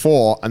preparing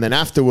before, and then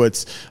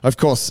afterwards, of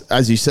course,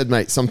 as you said,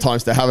 mate,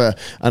 sometimes to have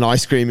an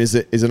ice cream is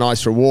a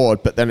nice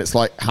reward, but then it's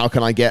like, how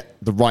can I get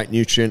the right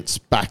nutrients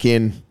back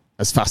in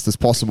as fast as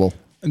possible?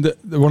 And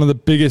one of the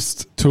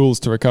biggest tools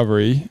to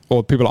recovery,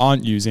 or people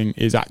aren't using,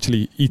 is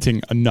actually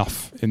eating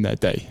enough in their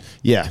day.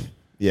 Yeah.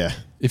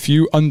 If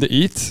you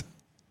undereat,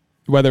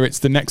 whether it's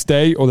the next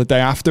day or the day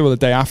after or the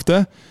day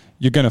after,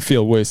 you're going to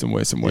feel worse and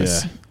worse and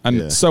worse.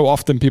 So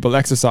often people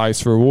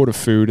exercise for reward of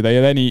food. They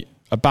then eat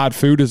a bad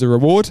food as a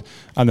reward,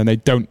 and then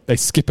they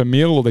skip a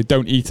meal, or they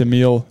don't eat a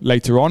meal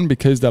later on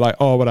because they're like,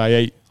 oh, but I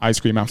ate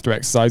ice cream after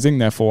exercising,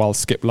 therefore I'll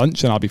skip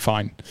lunch and I'll be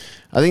fine.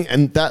 I think,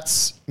 and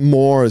that's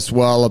more as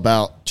well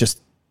about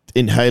just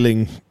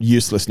inhaling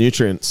useless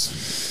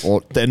nutrients,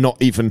 or they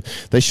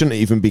shouldn't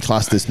even be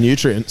classed as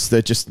nutrients.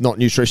 They're just not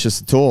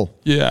nutritious at all.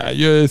 Yeah.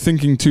 You're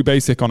thinking too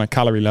basic on a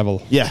calorie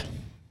level. Yeah.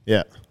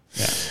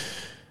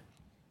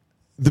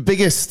 The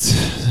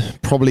biggest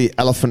probably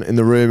elephant in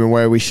the room, and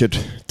where we should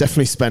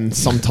definitely spend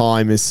some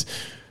time, is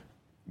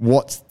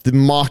what the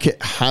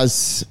market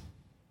has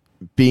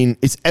been.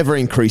 It's ever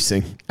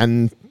increasing,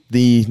 and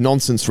the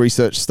nonsense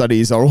research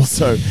studies are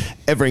also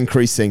ever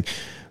increasing.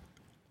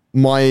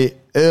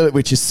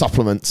 Which is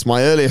supplements.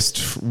 My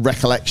earliest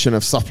recollection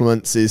of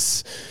supplements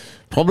is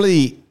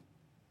probably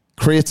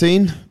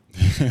creatine,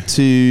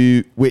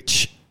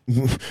 which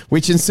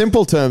in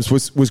simple terms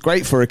was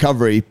great for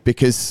recovery,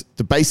 because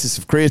the basis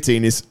of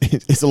creatine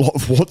is a lot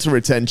of water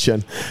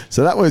retention.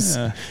 So that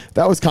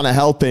was kind of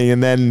helping.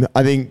 And then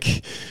I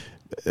think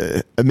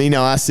amino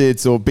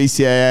acids, or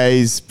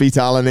BCAAs,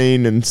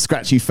 beta-alanine, and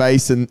scratchy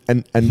face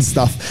and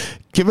stuff.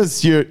 Give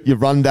us your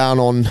rundown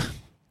on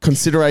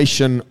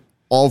consideration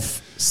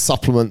of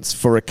supplements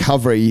for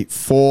recovery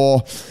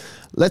for,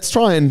 let's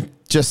try and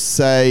just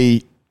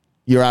say,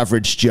 your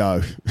average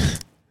Joe?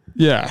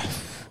 Yeah.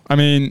 I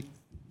mean,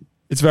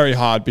 it's very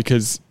hard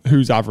because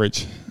who's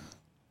average?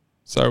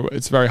 So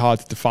it's very hard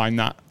to define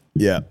that.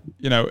 Yeah.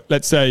 You know,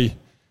 let's say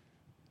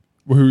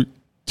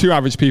two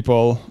average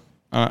people,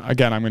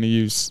 again, I'm going to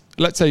use,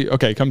 let's say,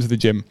 okay, come to the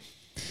gym.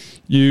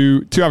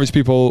 Two average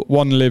people,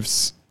 one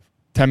lives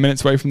 10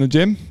 minutes away from the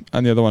gym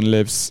and the other one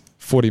lives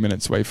 40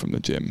 minutes away from the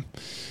gym.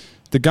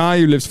 The guy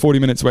who lives 40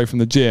 minutes away from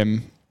the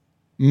gym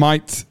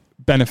might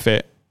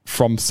benefit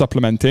from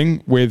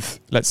supplementing with,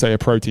 let's say, a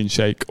protein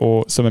shake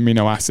or some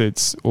amino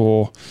acids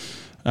or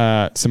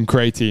some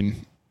creatine.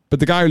 But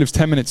the guy who lives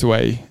 10 minutes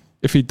away,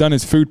 if he'd done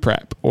his food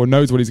prep or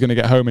knows what he's going to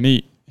get home and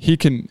eat, he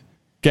can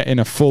get in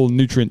a full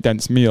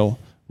nutrient-dense meal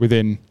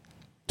within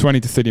 20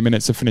 to 30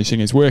 minutes of finishing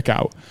his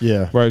workout.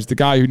 Yeah. Whereas the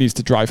guy who needs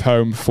to drive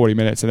home for 40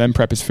 minutes and then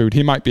prep his food,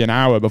 he might be an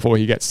hour before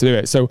he gets to do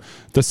it. So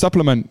the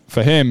supplement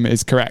for him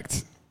is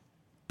correct.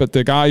 But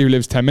the guy who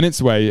lives 10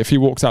 minutes away, if he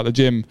walks out the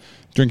gym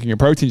drinking a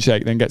protein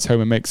shake, then gets home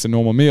and makes a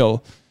normal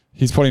meal,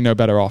 he's probably no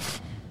better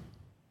off.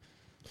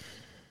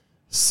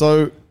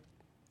 So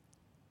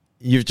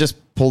you've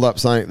just pulled up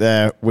something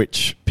there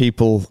which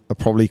people are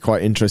probably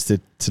quite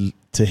interested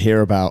to hear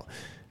about.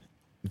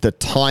 The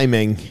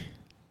timing.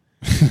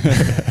 So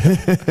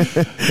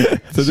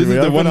this is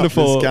the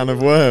wonderful can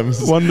of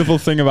worms. Wonderful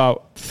thing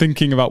about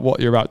thinking about what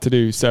you're about to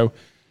do. So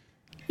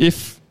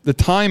if the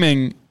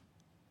timing,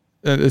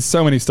 there's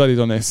so many studies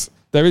on this,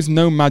 there is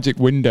no magic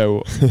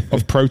window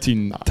of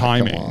protein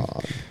timing.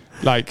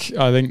 Like,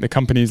 I think the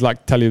companies like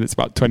to tell you that's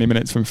about 20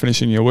 minutes from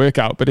finishing your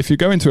workout. But if you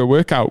go into a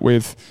workout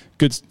with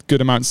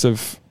good amounts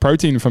of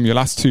protein from your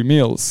last two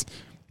meals,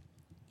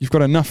 you've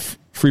got enough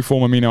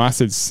free-form amino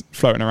acids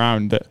floating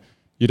around that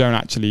you don't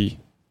actually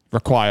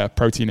require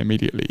protein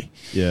immediately.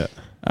 Yeah.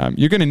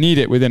 You're going to need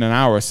it within an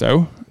hour or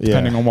so,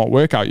 depending on what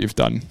workout you've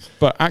done.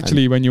 But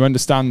actually, when you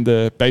understand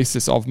the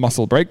basis of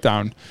muscle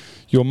breakdown,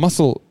 your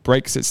muscle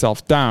breaks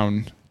itself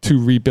down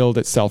to rebuild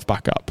itself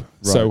back up.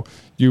 Right. So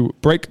you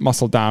break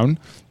muscle down,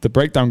 the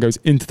breakdown goes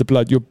into the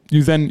blood.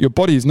 Your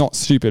body is not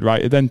stupid,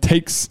 right? It then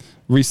takes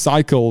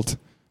recycled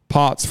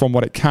parts from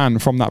what it can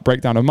from that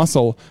breakdown of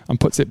muscle and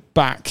puts it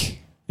back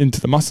into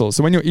the muscle.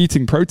 So when you're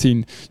eating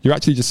protein, you're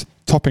actually just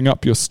topping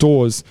up your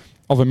stores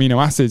of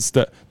amino acids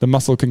that the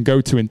muscle can go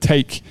to and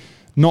take,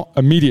 not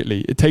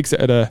immediately. It takes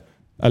it at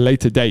a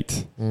later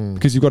date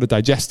because you've got to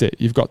digest it.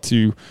 You've got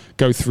to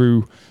go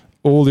through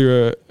all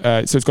your, so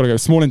it's got to go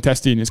small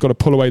intestine, it's got to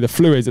pull away the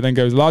fluids, it then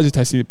goes large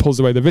intestine, it pulls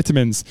away the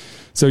vitamins.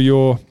 So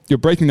you're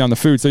breaking down the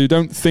food. So you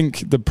don't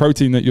think the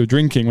protein that you're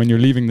drinking when you're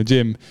leaving the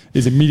gym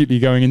is immediately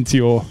going into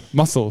your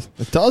muscle.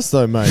 It does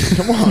though, mate.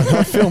 Come on,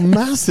 I feel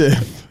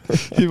massive.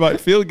 You might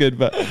feel good,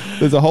 but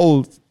there's a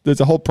whole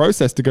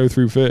process to go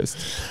through first.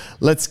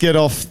 Let's get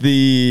off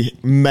the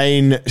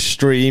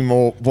mainstream,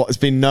 or what has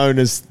been known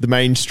as the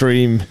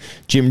mainstream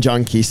gym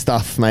junkie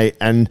stuff, mate.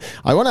 And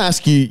I want to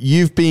ask you,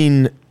 you've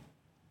been,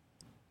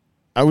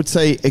 I would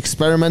say,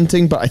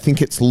 experimenting, but I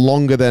think it's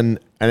longer than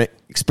an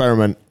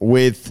experiment,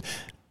 with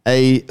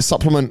a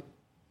supplement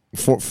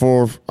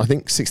for I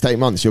think 6 to 8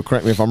 months, you'll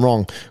correct me if I'm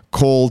wrong,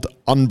 called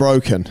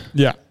Unbroken.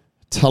 Yeah.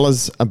 Tell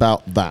us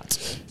about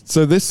that.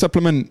 So this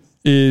supplement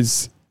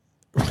is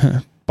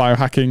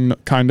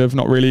biohacking, kind of,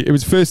 not really. It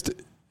was first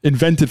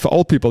invented for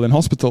old people in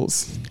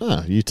hospitals.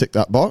 Ah, you tick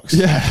that box.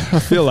 Yeah, I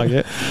feel like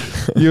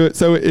it.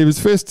 So it was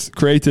first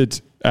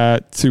created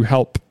to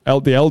help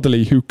the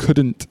elderly who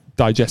couldn't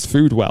digest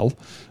food well,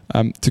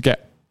 to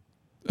get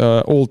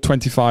all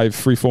 25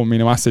 free-form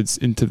amino acids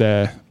into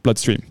their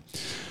bloodstream.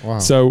 Wow.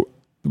 So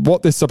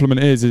what this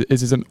supplement is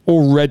an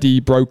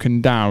already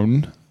broken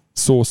down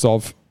source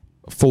of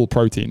full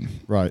protein.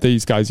 Right.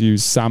 These guys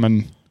use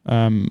salmon,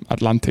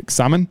 Atlantic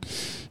salmon.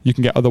 You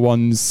can get other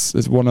ones.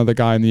 There's one other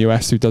guy in the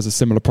US who does a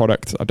similar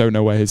product. I don't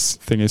know where his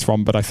thing is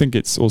from, but I think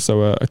it's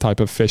also a type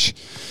of fish.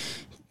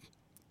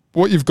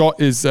 What you've got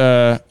is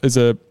a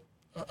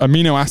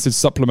amino acid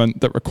supplement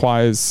that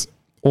requires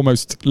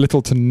almost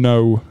little to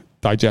no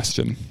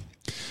digestion.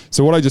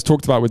 So what I just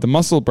talked about with the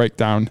muscle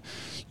breakdown,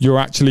 you're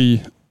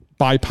actually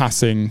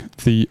bypassing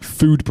the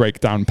food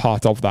breakdown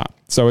part of that.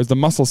 So as the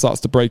muscle starts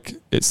to break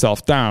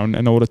itself down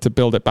in order to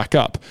build it back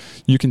up,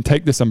 you can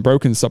take this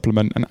Unbroken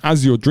supplement, and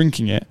as you're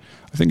drinking it,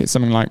 I think it's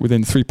something like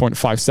within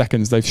 3.5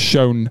 seconds, they've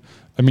shown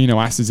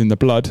amino acids in the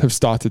blood have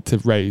started to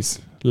raise.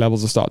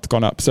 Levels have started to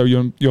go up. So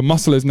your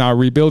muscle is now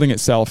rebuilding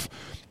itself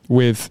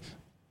with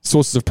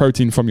sources of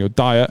protein from your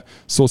diet,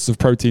 sources of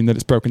protein that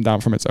it's broken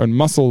down from its own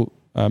muscle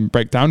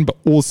breakdown, but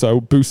also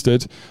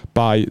boosted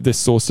by this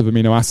source of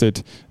amino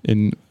acid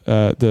in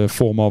the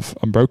form of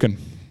Unbroken.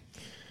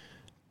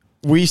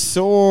 We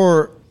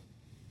saw,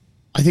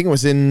 I think it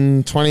was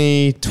in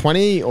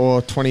 2020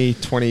 or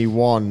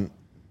 2021,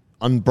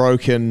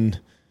 Unbroken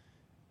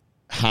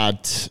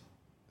had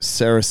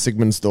Sarah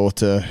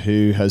Sigmundsdottir,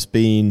 who has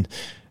been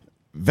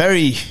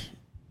very,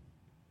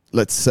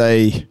 let's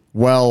say,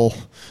 well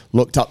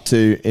looked up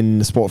to in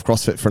the sport of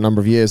CrossFit for a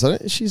number of years.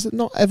 She's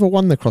not ever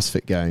won the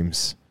CrossFit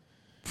Games.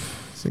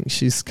 think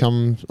she's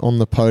come on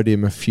the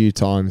podium a few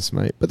times,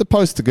 mate. But the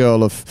poster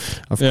girl of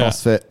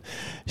CrossFit,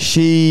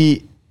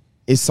 she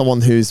is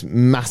someone who's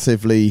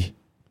massively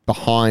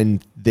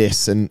behind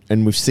this, and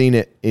we've seen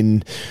it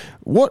in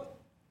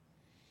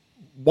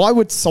why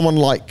would someone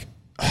like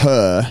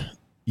her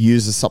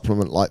use a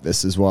supplement like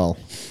this as well?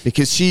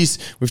 Because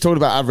we've talked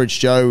about average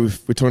Joe,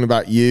 we're talking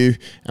about you,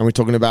 and we're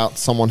talking about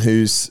someone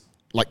who's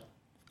like,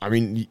 I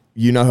mean,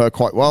 you know her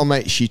quite well,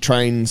 mate. She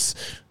trains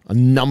a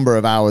number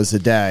of hours a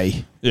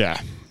day. Yeah.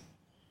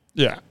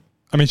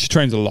 I mean, she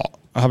trains a lot.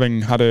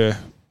 Having had her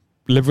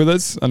live with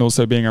us and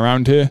also being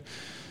around here,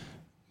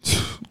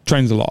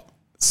 trains a lot.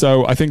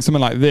 So I think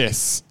something like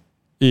this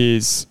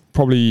is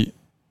probably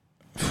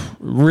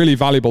really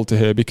valuable to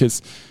her,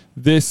 because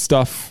this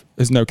stuff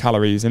has no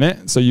calories in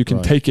it. So you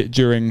can take it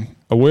during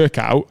a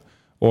workout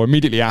or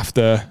immediately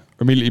after,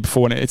 or immediately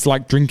before, and it's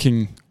like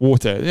drinking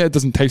water. Yeah, it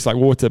doesn't taste like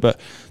water, but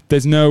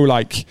there's no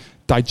like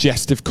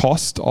digestive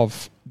cost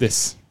of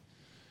this.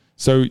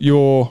 So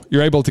you're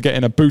able to get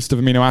in a boost of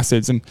amino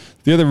acids. And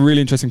the other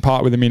really interesting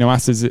part with amino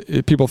acids,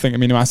 people think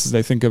amino acids,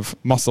 they think of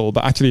muscle,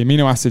 but actually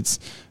amino acids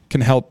can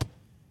help.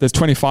 There's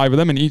 25 of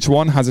them, and each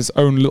one has its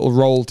own little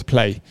role to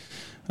play.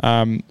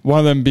 One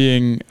of them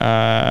being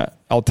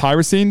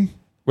L-tyrosine,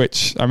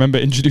 which I remember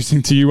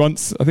introducing to you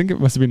once. I think it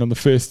must have been on the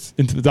first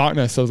Into the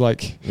Darkness. I was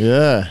like,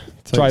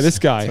 try this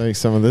guy. Take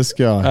some of this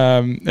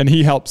guy. And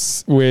he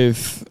helps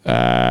with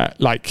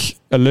like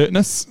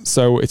alertness.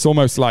 So it's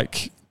almost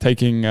like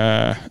taking,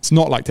 it's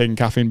not like taking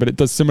caffeine, but it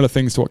does similar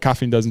things to what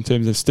caffeine does in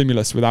terms of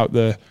stimulus without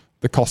the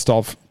cost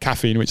of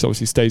caffeine, which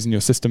obviously stays in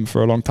your system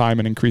for a long time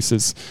and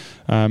increases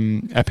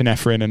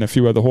epinephrine and a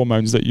few other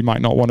hormones that you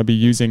might not want to be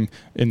using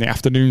in the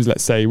afternoons,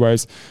 let's say.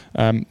 Whereas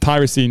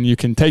tyrosine, you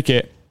can take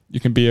it, you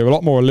can be a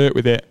lot more alert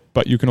with it,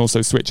 but you can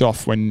also switch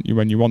off when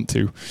you want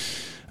to.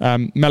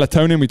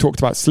 Melatonin, we talked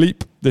about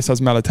sleep. This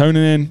has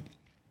melatonin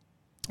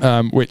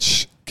in,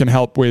 which can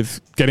help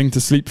with getting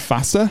to sleep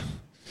faster.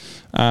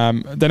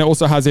 Then it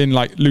also has in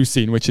like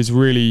leucine, which is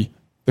really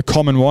the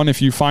common one.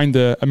 If you find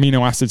the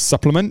amino acid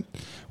supplement,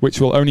 which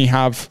will only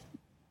have,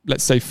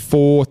 let's say,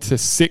 4 to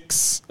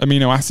 6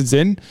 amino acids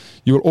in,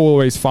 you will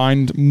always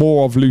find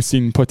more of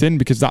leucine put in,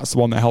 because that's the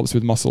one that helps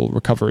with muscle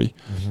recovery.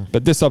 Mm-hmm.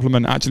 But this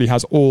supplement actually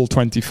has all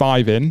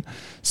 25 in.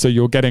 So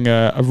you're getting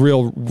a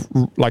real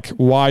like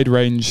wide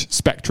range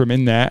spectrum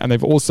in there. And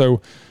they've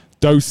also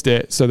dosed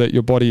it so that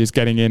your body is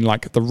getting in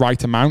like the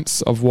right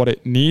amounts of what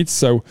it needs.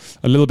 So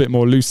a little bit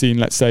more leucine,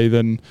 let's say,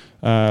 than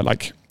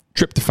like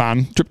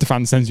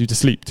tryptophan sends you to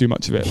sleep, too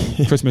much of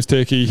it. Christmas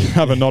turkey,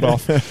 have a nod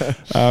off.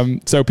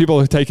 So people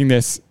are taking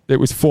this, it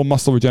was for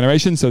muscle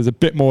regeneration, so there's a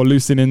bit more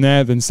leucine in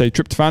there than, say,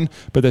 tryptophan,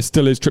 but there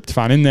still is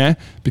tryptophan in there,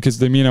 because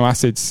the amino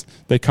acids,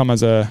 they come as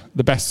the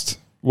best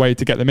way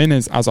to get them in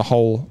is as a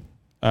whole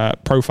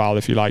profile,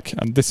 if you like.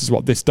 And this is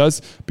what this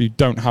does, but you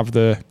don't have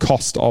the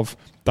cost of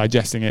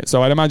digesting it.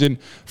 So I'd imagine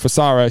for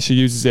Sarah, she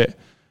uses it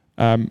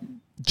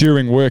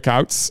during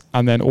workouts,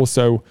 and then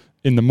also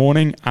in the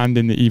morning and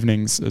in the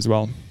evenings as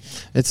well.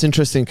 It's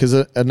interesting because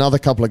another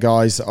couple of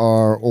guys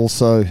are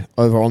also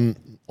over on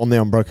the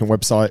Unbroken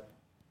website,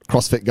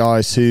 CrossFit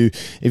guys, who,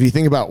 if you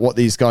think about what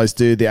these guys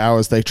do, the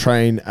hours they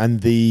train and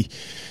the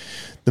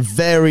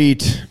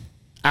varied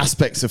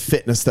aspects of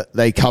fitness that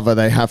they cover,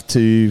 they have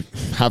to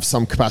have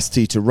some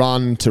capacity to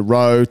run, to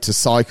row, to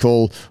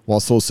cycle,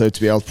 whilst also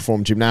to be able to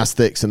perform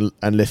gymnastics and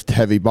lift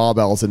heavy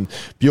barbells. And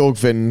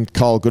Björgvin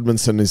Carl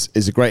Gudmundsson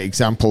is a great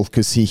example,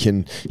 because he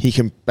can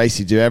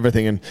basically do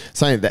everything. And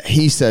something that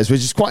he says,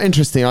 which is quite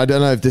interesting, I don't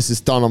know if this is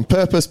done on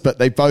purpose, but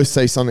they both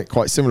say something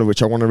quite similar,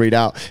 which I want to read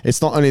out.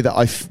 It's not only that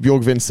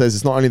Björgvin says,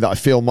 it's not only that I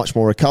feel much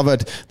more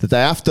recovered the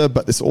day after,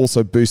 but this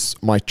also boosts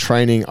my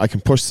training. I can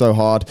push so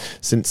hard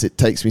since it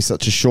takes me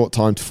such a short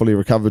time to fully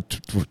recover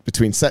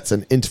between sets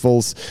and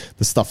intervals.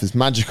 The stuff is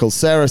magical.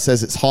 Sarah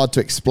says it's hard to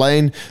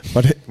explain,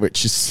 but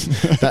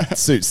that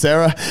suits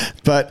Sarah,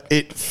 but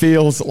it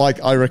feels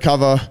like I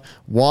recover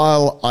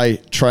while I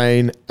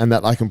train, and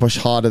that I can push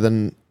harder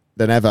than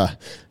ever.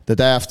 The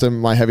day after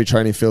my heavy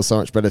training feels so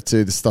much better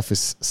too. The stuff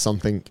is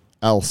something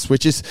else,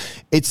 which is,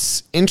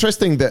 it's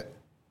interesting that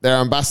their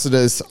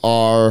ambassadors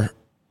are,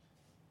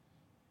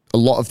 a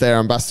lot of their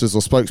ambassadors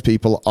or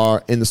spokespeople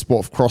are in the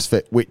sport of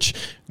CrossFit, which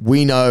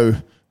we know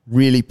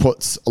really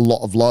puts a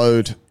lot of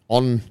load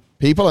on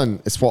people,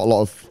 and it's what a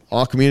lot of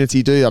our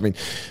community do. I mean,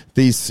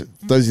 those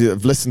of you that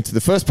have listened to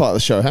the first part of the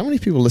show, how many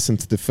people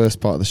listened to the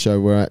first part of the show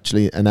where I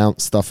actually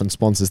announced stuff and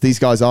sponsors? These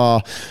guys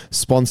are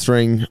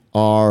sponsoring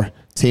our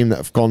team that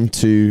have gone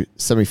to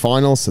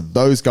semi-finals, so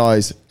those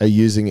guys are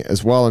using it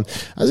as well. And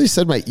as you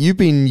said, mate, you've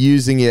been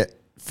using it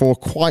for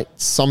quite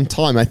some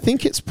time. I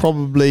think it's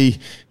probably,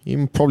 you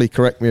can probably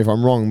correct me if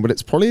I'm wrong, but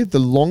it's probably the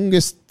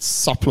longest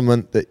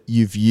supplement that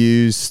you've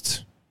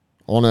used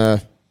on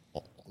a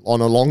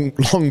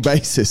long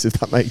basis, if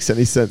that makes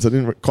any sense. I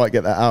didn't quite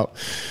get that out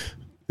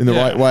in the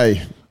right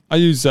way. I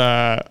use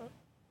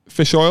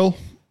fish oil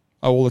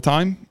all the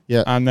time.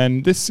 Yeah. And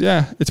then this,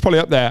 it's probably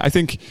up there. I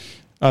think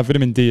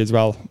vitamin D as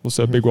well,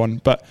 also a big one.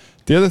 But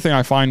the other thing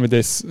I find with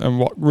this, and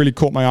what really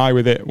caught my eye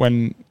with it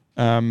when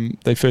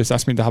they first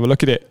asked me to have a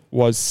look at it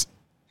was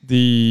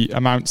the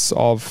amounts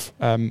of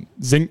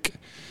zinc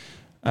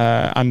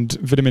and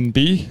vitamin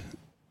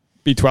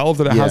B12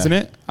 that it has in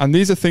it. And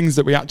these are things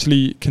that we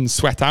actually can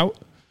sweat out.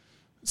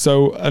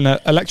 So an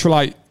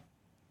electrolytes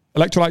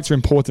are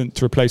important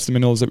to replace the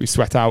minerals that we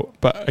sweat out.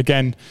 But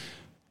again,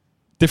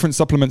 different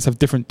supplements have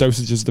different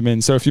dosages of them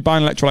in. So if you buy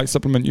an electrolyte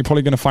supplement, you're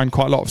probably going to find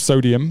quite a lot of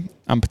sodium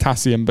and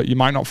potassium, but you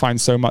might not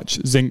find so much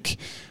zinc,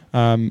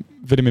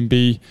 vitamin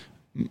B.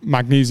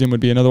 Magnesium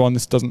would be another one. I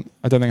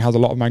don't think it has a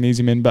lot of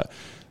magnesium in, but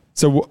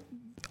so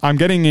I'm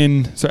getting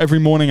in. So every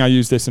morning I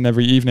use this and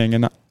every evening,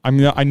 and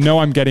I know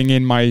I'm getting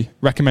in my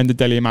recommended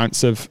daily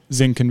amounts of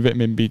zinc and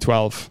vitamin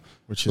B12,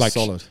 which is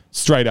solid,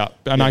 straight up.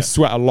 And I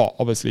sweat a lot,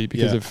 obviously,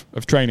 because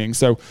of training.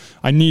 So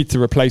I need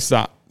to replace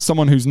that.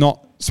 Someone who's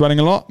not sweating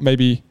a lot,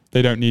 maybe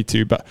they don't need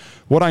to. But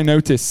what I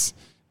notice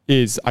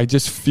is I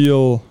just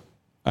feel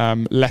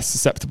less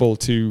susceptible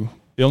to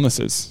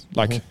illnesses.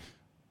 Like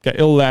get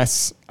ill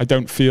less. I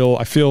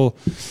feel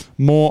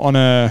more on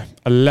a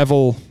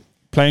level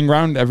playing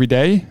ground every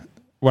day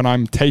when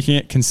I'm taking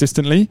it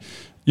consistently.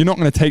 You're not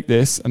going to take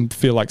this and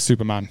feel like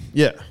Superman.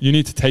 Yeah. You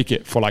need to take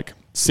it for like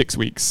 6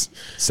 weeks,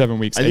 7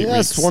 weeks, 8 weeks. I think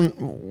that's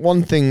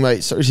one thing,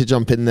 mate. Sorry to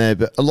jump in there,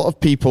 but a lot of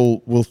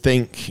people will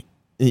think,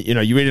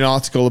 you read an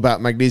article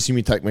about magnesium,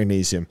 you take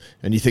magnesium,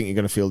 and you think you're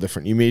going to feel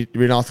different. You read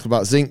an article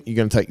about zinc, you're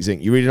going to take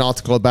zinc. You read an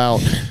article about,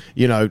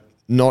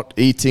 not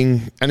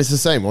eating, and it's the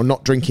same, or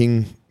not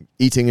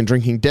eating and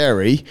drinking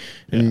dairy,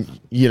 and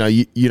you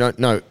don't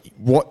know.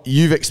 What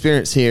you've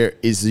experienced here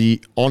is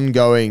the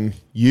ongoing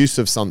use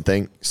of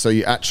something, so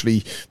you're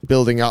actually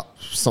building up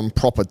some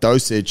proper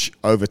dosage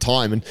over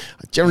time. And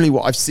generally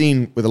what I've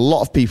seen with a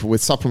lot of people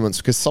with supplements,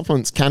 because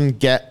supplements can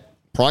get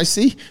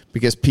pricey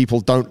because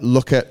people don't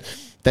look at,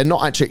 they're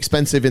not actually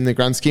expensive in the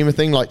grand scheme of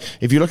thing. Like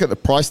if you look at the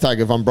price tag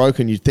of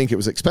Unbroken, you'd think it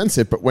was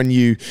expensive, but when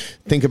you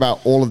think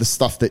about all of the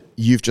stuff that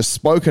you've just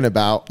spoken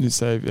about, you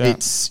save,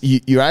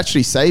 you're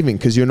actually saving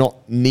because you're not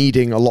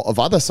needing a lot of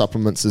other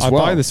supplements as well.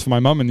 I buy this for my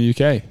mum in the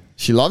UK.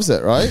 She loves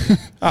it, right?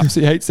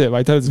 Absolutely hates it, but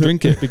I tell her to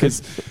drink it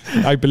because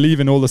I believe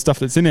in all the stuff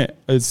that's in it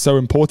is so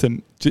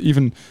important.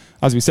 Even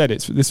as we said,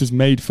 this was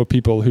made for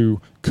people who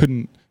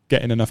couldn't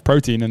get in enough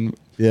protein, and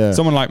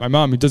someone like my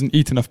mum who doesn't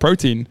eat enough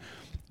protein,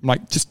 I'm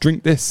like, just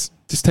drink this.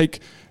 Just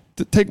take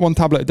 1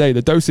 tablet a day.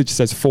 The dosage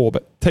says 4,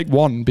 but take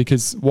 1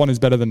 because 1 is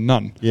better than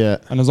none. Yeah.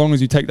 And as long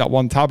as you take that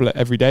 1 tablet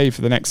every day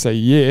for the next, say,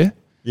 year,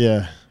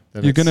 you're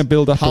going to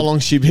build up. How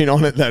long's she been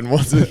on it then?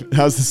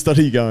 How's the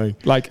study going?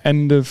 Like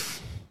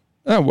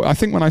I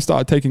think when I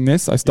started taking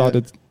this, I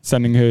started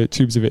sending her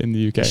tubes of it in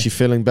the UK. Is she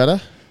feeling better?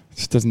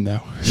 She doesn't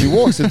know. She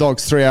walks the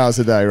dogs 3 hours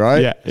a day,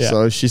 right? Yeah.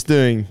 So she's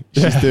doing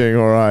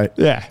all right.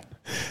 Yeah.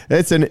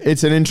 It's an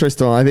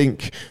interesting one. I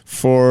think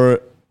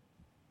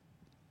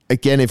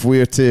again, if we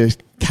were to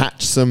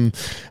catch some,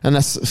 and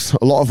that's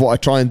a lot of what I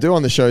try and do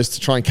on the show, is to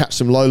try and catch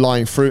some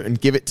low-lying fruit and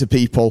give it to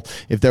people.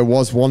 If there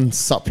was one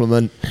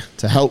supplement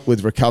to help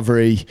with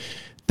recovery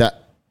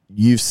that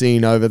you've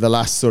seen over the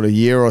last sort of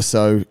year or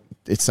so,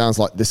 it sounds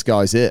like this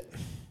guy's it.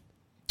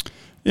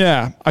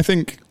 Yeah, I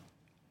think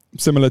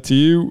similar to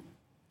you,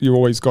 you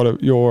always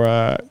got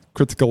your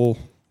critical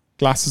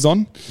glasses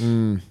on.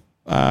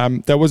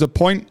 There was a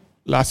point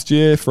last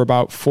year for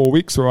about 4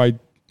 weeks where I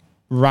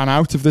ran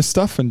out of this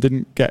stuff and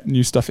didn't get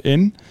new stuff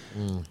in.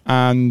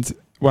 And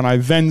when I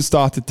then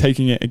started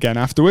taking it again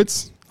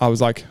afterwards, I was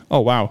like,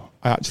 oh, wow,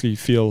 I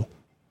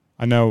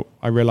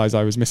realized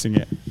I was missing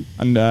it.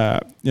 And,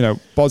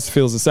 Boz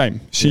feels the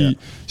same. She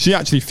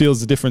actually feels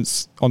the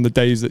difference on the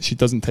days that she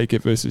doesn't take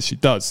it versus she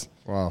does.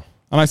 Wow.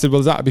 And I said, well,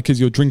 is that because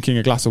you're drinking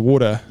a glass of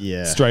water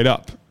straight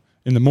up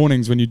in the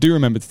mornings when you do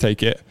remember to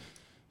take it?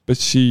 But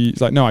she's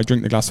like, no, I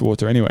drink the glass of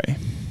water anyway.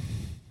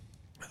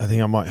 I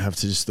think I might have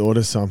to just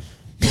order some.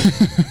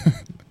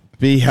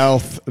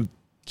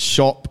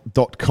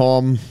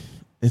 behealthshop.com.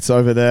 It's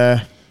over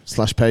there.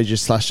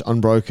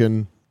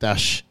 /pages/unbroken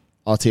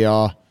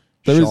 -RTR.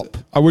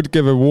 I would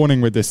give a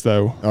warning with this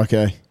though.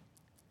 Okay.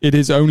 It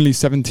is only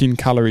 17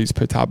 calories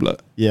per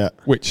tablet. Yeah.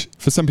 Which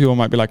for some people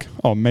might be like,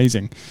 oh,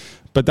 amazing.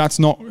 But that's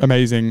not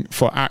amazing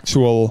for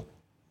to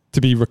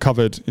be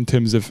recovered in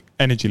terms of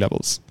energy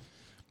levels.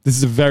 This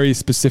is a very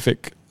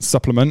specific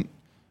supplement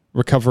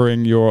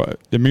recovering your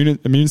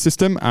immune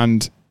system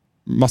and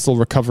muscle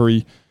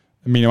recovery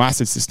amino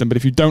acid system. But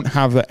if you don't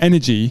have the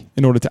energy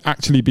in order to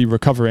actually be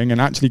recovering and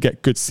actually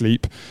get good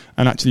sleep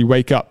and actually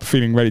wake up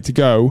feeling ready to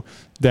go,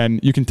 then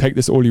you can take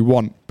this all you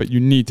want, but you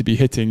need to be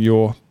hitting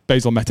your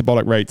basal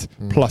metabolic rate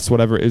plus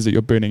whatever it is that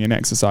you're burning in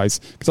exercise,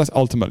 because that's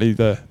ultimately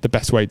the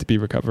best way to be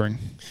recovering.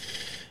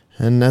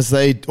 And as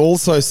they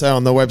also say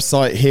on the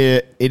website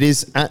here, it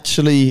is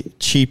actually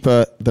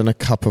cheaper than a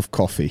cup of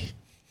coffee.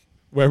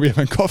 Where are we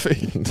having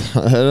coffee?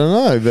 I don't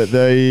know, but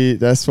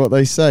that's what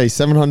they say.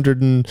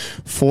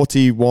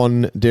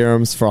 741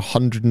 dirhams for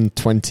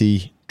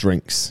 120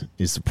 drinks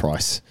is the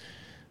price.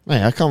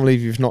 Man, I can't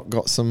believe you've not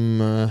got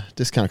some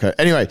discount code.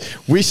 Anyway,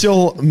 we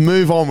shall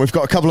move on. We've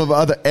got a couple of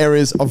other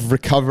areas of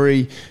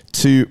recovery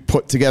to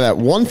put together.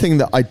 One thing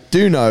that I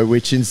do know,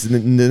 which is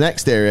in the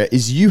next area,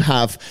 is you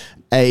have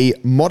a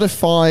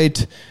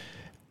modified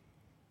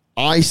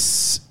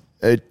ice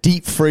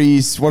deep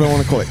freeze, what do I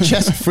want to call it?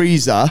 Chest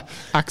freezer.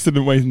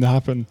 Accident waiting to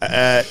happen.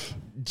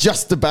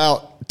 Just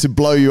about to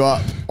blow you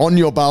up on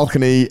your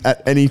balcony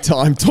at any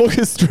time. Talk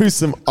us through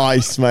some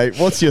ice, mate.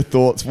 What's your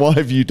thoughts? Why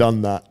have you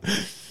done that?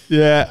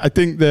 Yeah, I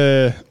think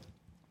there's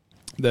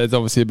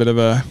obviously a bit of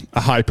a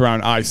hype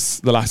around ice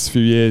the last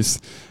few years.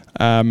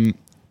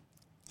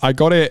 I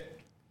got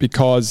it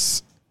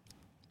because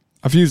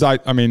I've used,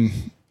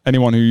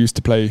 anyone who used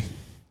to play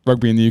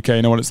rugby in the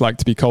UK know what it's like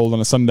to be cold on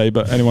a Sunday,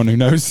 but anyone who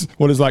knows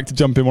what it's like to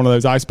jump in one of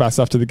those ice baths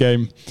after the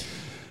game,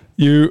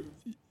 you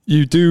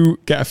do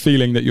get a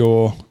feeling that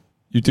you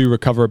do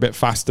recover a bit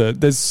faster.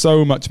 There's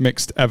so much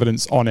mixed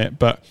evidence on it,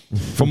 but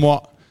from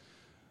what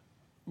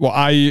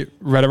I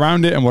read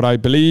around it and what I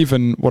believe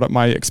and what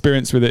my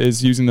experience with it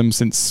is using them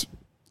since,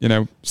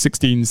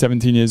 16,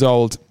 17 years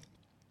old,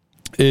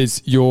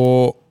 is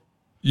you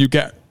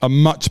get a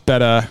much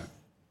better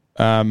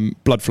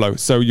blood flow.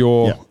 So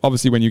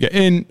obviously when you get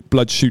in,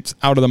 blood shoots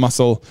out of the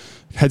muscle,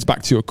 heads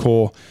back to your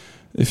core.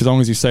 As long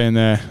as you stay in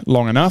there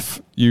long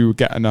enough, you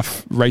get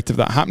enough rate of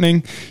that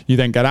happening. You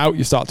then get out,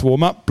 you start to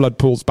warm up, blood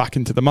pulls back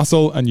into the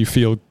muscle and you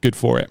feel good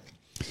for it.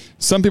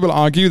 Some people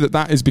argue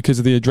that is because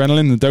of the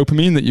adrenaline and the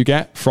dopamine that you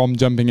get from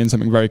jumping in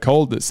something very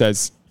cold that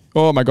says,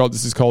 oh my God,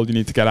 this is cold, you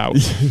need to get out.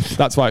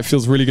 That's why it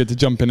feels really good to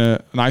jump in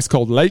an ice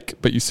cold lake,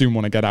 but you soon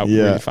want to get out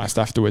really fast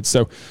afterwards.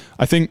 So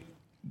I think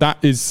that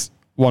is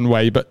one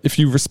way, but if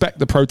you respect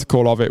the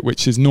protocol of it,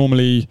 which is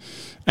normally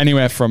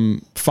anywhere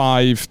from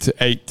 5 to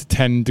 8 to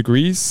 10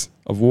 degrees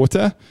of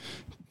water,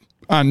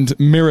 and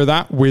mirror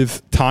that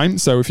with time.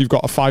 So if you've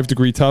got a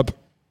 5-degree tub,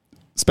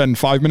 spend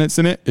 5 minutes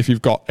in it. If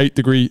you've got 8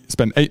 degree,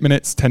 spend 8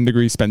 minutes, 10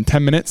 degrees, spend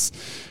 10 minutes.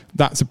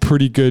 That's a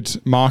pretty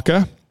good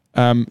marker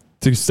to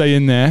stay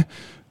in there,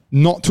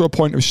 not to a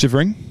point of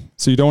shivering.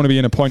 So you don't want to be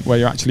in a point where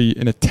you're actually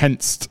in a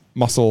tensed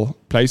muscle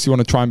place. You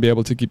want to try and be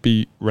able to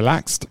be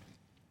relaxed.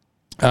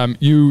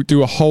 You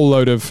do a whole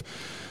load of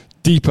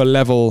deeper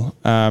level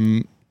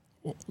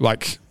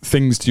like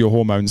things to your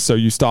hormones. So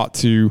you start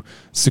to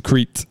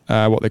secrete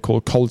what they call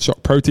cold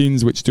shock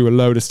proteins, which do a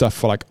load of stuff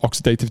for like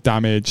oxidative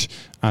damage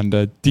and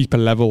a deeper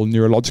level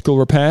neurological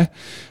repair.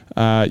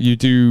 You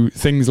do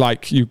things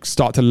like you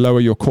start to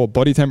lower your core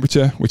body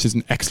temperature, which is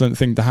an excellent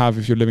thing to have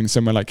if you're living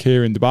somewhere like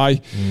here in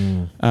Dubai.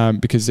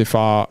 Because if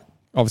our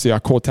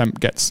core temp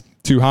gets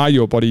too high,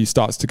 your body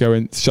starts to go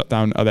and shut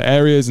down other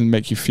areas and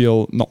make you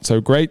feel not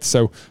so great.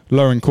 So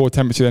lowering core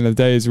temperature at the end of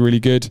the day is really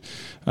good.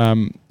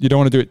 You don't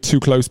want to do it too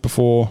close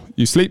before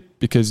you sleep,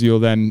 because your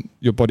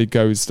body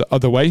goes the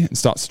other way and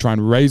starts to try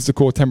and raise the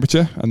core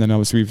temperature. And then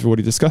obviously we've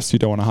already discussed, you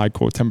don't want a high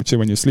core temperature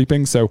when you're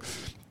sleeping. So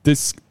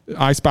this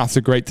ice baths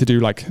are great to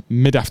do like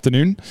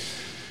mid-afternoon.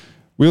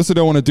 We also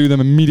don't want to do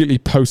them immediately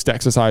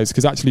post-exercise,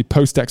 because actually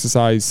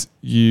post-exercise,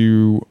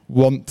 you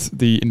want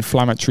the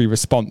inflammatory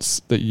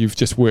response that you've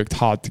just worked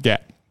hard to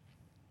get.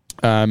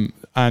 And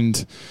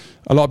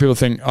a lot of people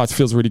think, it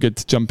feels really good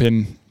to jump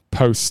in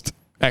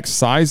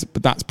post-exercise,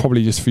 but that's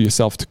probably just for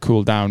yourself to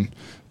cool down.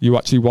 You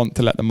actually want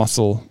to let the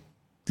muscle,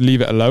 leave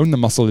it alone. The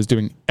muscle is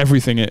doing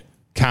everything it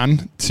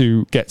can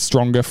to get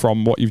stronger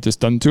from what you've just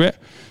done to it.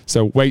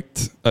 So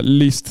wait at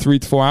least 3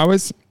 to 4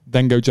 hours,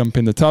 then go jump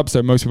in the tub.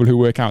 So most people who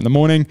work out in the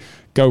morning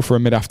go for a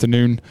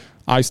mid-afternoon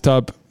ice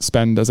tub,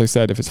 spend, as I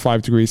said, if it's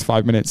 5 degrees,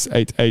 5 minutes,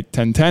 8, 8,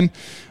 10, 10,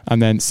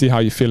 and then see how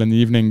you feel in the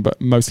evening. But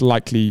most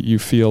likely you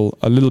feel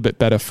a little bit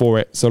better for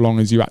it, so long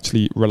as you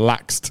actually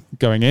relaxed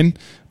going in,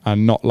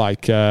 and not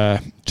like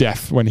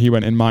Jeff when he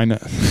went in mine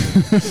at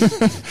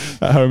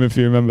home, if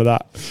you remember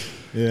that.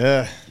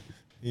 Yeah.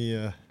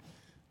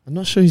 I'm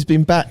not sure he's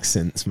been back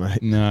since,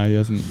 mate. No, he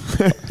hasn't.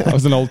 That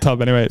was an old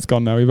tub anyway. It's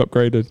gone now. We've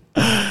upgraded.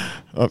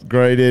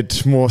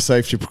 More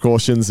safety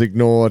precautions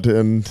ignored,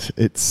 and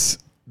it's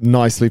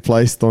nicely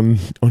placed on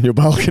your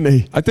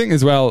balcony. I think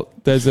as well,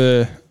 there's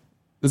a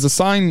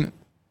sign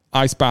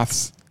ice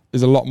baths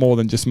is a lot more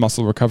than just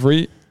muscle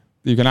recovery.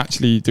 You can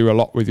actually do a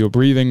lot with your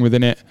breathing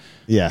within it.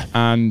 Yeah.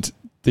 And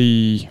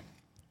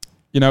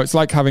it's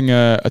like having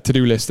a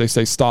to-do list. They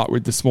say start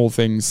with the small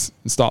things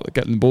and start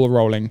getting the ball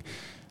rolling.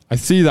 I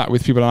see that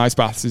with people in ice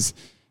baths is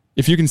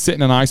if you can sit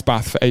in an ice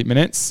bath for 8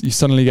 minutes, you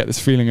suddenly get this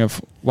feeling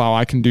of, wow,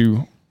 I can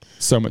do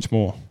so much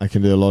more. I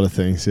can do a lot of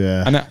things,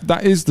 yeah. And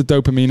that is the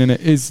dopamine, and it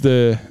is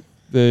the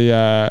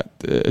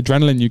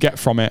adrenaline you get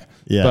from it.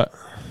 Yeah. But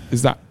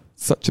is that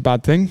such a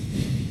bad thing?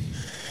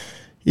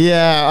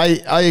 Yeah,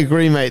 I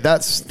agree, mate.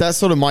 That's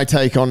sort of my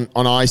take on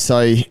ice.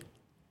 I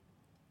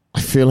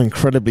feel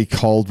incredibly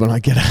cold when I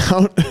get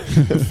out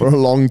for a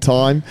long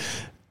time.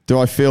 Do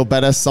I feel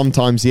better?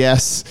 Sometimes,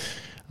 yes.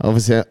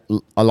 Obviously,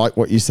 I like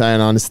what you say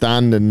and I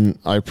understand and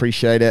I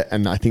appreciate it.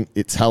 And I think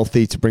it's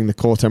healthy to bring the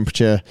core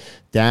temperature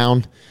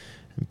down.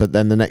 But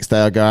then the next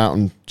day I go out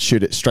and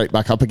shoot it straight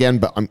back up again.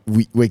 But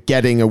we're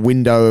getting a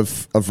window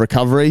of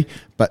recovery.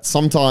 But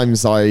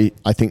sometimes I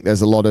think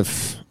there's a lot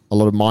of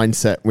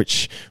mindset,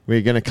 which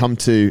we're going to come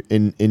to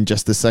in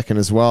just a second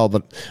as well.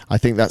 But I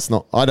think I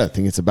don't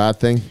think it's a bad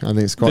thing. I think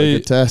it's quite a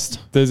good test.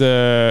 There's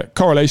a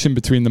correlation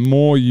between the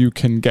more you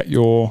can get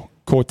your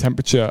core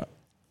temperature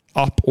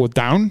up or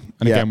down.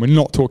 And again, we're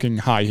not talking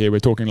high here. We're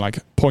talking like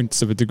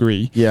points of a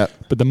degree. Yeah.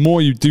 But the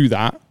more you do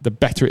that, the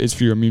better it is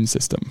for your immune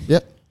system.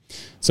 Yep.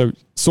 So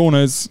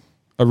saunas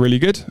are really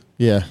good.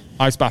 Yeah.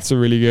 Ice baths are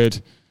really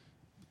good.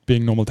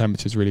 Being normal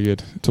temperature is really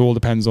good. It all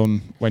depends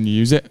on when you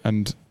use it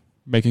and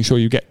making sure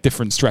you get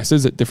different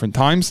stresses at different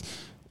times.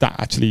 That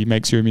actually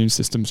makes your immune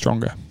system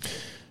stronger.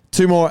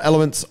 2 more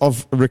elements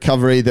of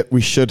recovery that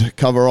we should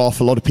cover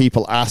off. A lot of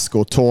people ask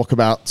or talk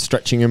about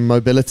stretching and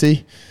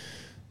mobility.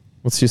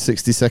 What's your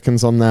 60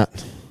 seconds on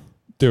that?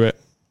 Do it.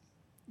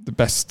 The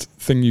best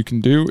thing you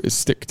can do is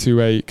stick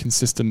to a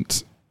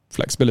consistent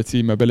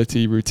flexibility,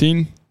 mobility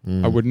routine.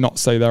 I would not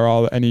say there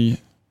are any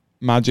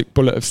magic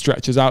bullet of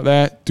stretches out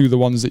there. Do the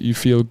ones that you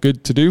feel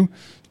good to do.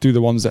 Do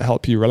the ones that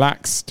help you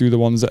relax. Do the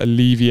ones that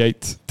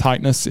alleviate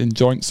tightness in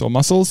joints or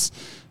muscles,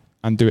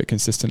 and do it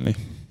consistently.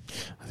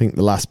 I think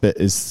the last bit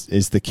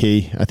is the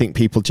key. I think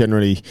people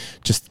generally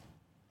just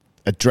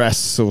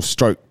address or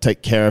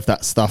take care of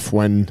that stuff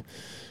when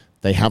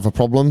they have a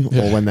problem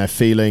or when they're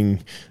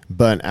feeling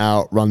burnt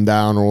out, run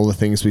down, or all the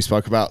things we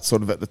spoke about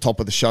sort of at the top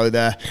of the show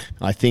there.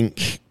 I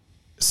think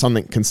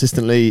something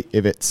consistently,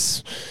 if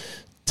it's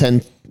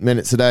 10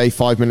 minutes a day,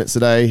 5 minutes a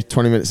day,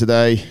 20 minutes a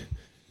day,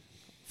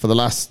 for the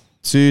last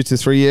 2 to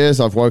 3 years,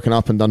 I've woken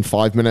up and done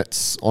 5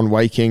 minutes on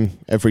waking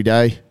every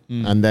day.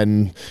 And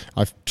then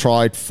I've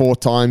tried 4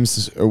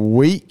 times a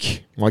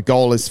week. My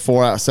goal is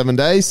 4 out of 7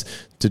 days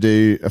to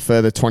do a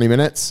further 20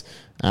 minutes.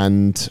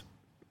 And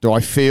do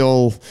I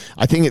feel,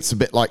 I think it's a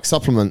bit like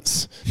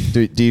supplements.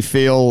 Do you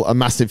feel a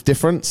massive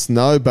difference?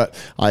 No, but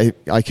I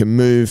can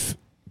move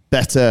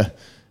better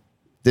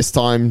this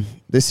time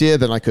this year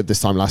than I could this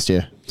time last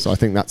year. So I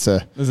think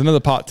there's another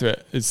part to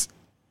it is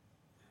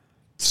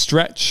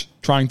stretch,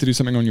 trying to do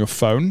something on your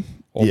phone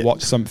or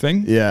watch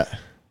something. Yeah.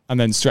 And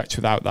then stretch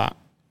without that.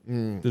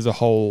 There's a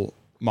whole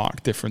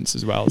marked difference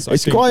as well. So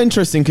it's quite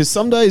interesting because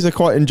some days I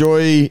quite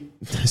enjoy,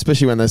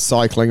 especially when there's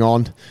cycling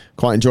on,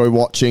 quite enjoy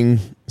watching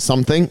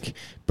something.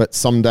 But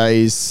some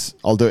days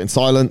I'll do it in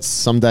silence.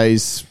 Some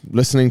days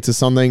listening to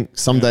something.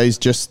 Some days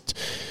just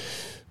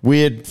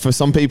weird for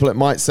some people it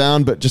might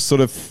sound, but just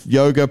sort of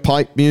yoga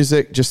pipe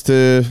music just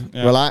to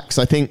relax.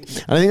 I think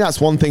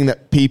that's one thing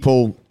that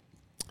people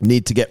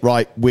need to get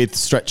right with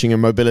stretching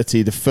and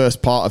mobility. The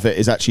first part of it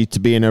is actually to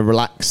be in a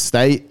relaxed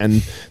state,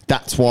 and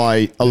that's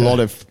why a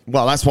lot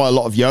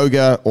of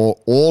yoga, or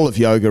all of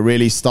yoga,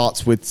 really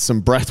starts with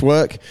some breath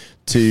work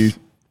to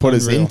put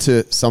us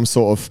into some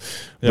sort of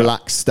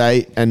relaxed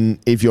state. And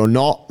if you're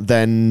not,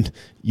 then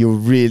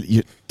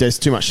there's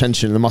too much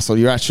tension in the muscle.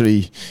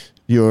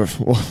 You're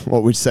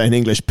what we'd say in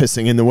English,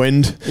 pissing in the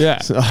wind. Yeah.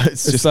 So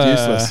it's just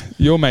useless.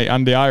 Your mate,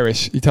 Andy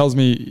Irish, he tells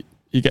me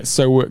he gets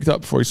so worked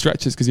up before he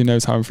stretches because he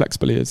knows how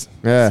inflexible he is.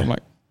 Yeah. So I'm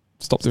like,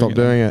 stop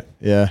doing it.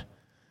 Yeah.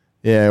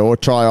 Yeah. Or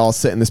I'll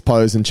sit in this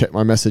pose and check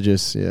my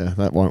messages. Yeah.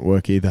 That won't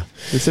work either.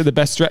 They say the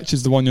best stretch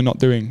is the one you're not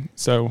doing.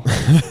 So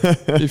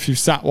if you've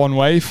sat one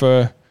way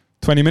for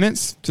 20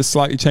 minutes, just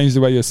slightly change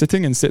the way you're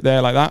sitting and sit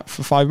there like that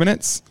for 5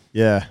 minutes.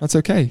 Yeah. That's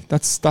okay.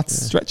 That's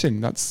stretching.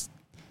 That's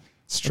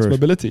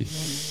mobility.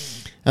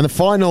 And the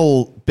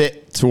final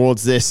bit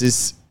towards this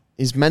is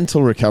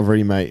mental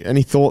recovery, mate.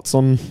 Any thoughts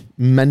on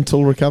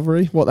mental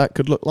recovery? What that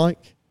could look like?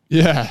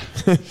 Yeah.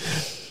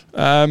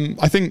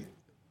 I think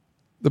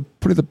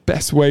probably the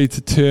best way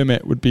to term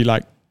it would be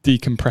like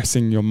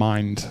decompressing your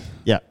mind.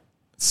 Yeah.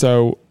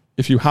 So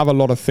if you have a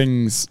lot of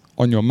things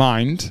on your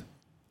mind,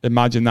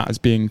 imagine that as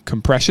being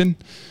compression.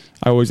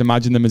 I always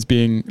imagine them as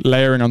being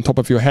layering on top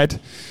of your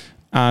head.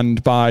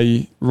 And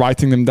by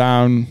writing them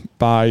down,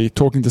 by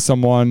talking to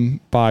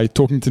someone, by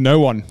talking to no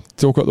one,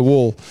 talk at the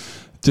wall,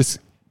 just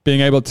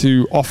being able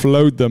to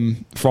offload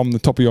them from the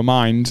top of your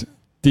mind,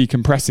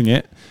 decompressing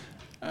it,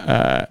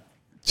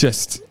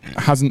 just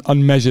has an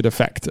unmeasured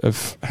effect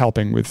of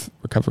helping with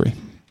recovery.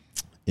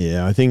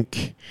 Yeah, I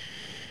think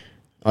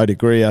I'd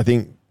agree. I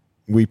think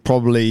we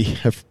probably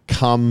have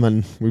come,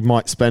 and we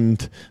might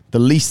spend the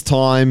least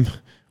time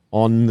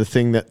on the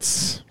thing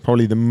that's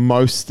probably the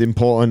most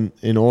important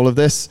in all of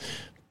this.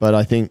 But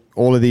I think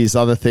all of these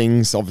other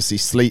things, obviously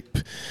sleep,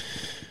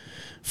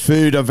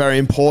 food, are very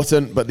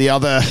important, but the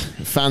other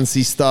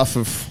fancy stuff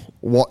of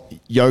what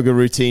yoga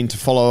routine to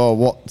follow, or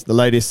what the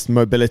latest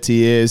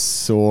mobility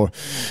is, or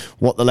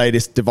what the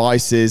latest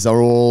device is, are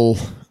all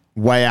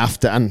way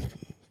after, and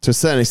to a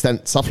certain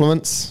extent,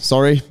 supplements.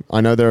 Sorry,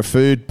 I know they're a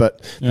food,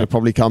 but they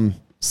probably come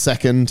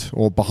second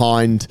or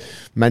behind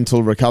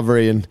mental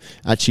recovery, and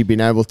actually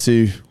being able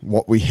to,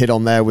 what we hit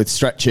on there with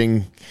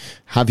stretching,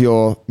 have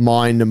your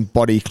mind and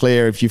body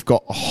clear. If you've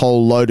got a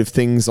whole load of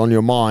things on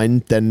your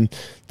mind, then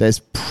there's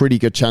pretty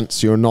good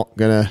chance you're not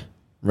going to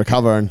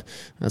recover. And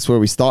that's where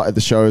we started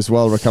the show as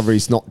well. Recovery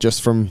is not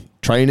just from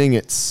training,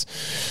 it's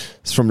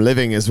from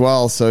living as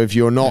well. So if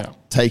you're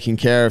not taking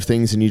care of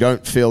things and you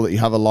don't feel that you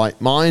have a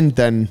light mind,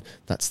 then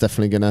that's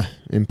definitely going to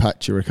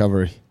impact your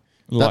recovery.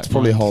 That's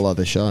probably a whole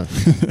other show.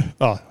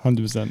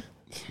 100%.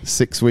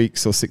 6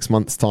 weeks or 6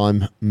 months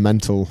time,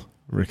 mental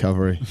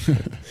recovery.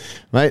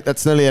 Mate,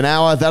 that's nearly an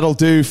hour. That'll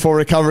do for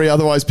recovery.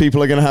 Otherwise,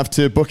 people are going to have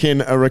to book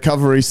in a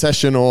recovery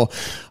session or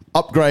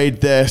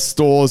upgrade their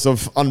stores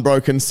of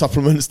Unbroken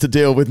supplements to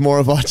deal with more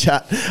of our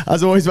chat.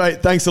 As always,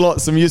 mate, thanks a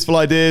lot. Some useful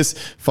ideas.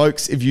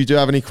 Folks, if you do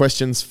have any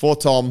questions for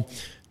Tom,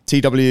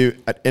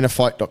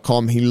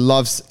 tw@innerfight.com. He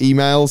loves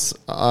emails.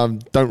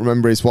 Don't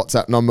remember his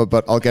WhatsApp number,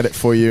 but I'll get it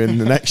for you in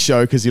the next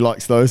show because he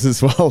likes those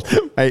as well.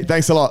 Hey,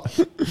 thanks a lot.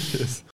 Cheers.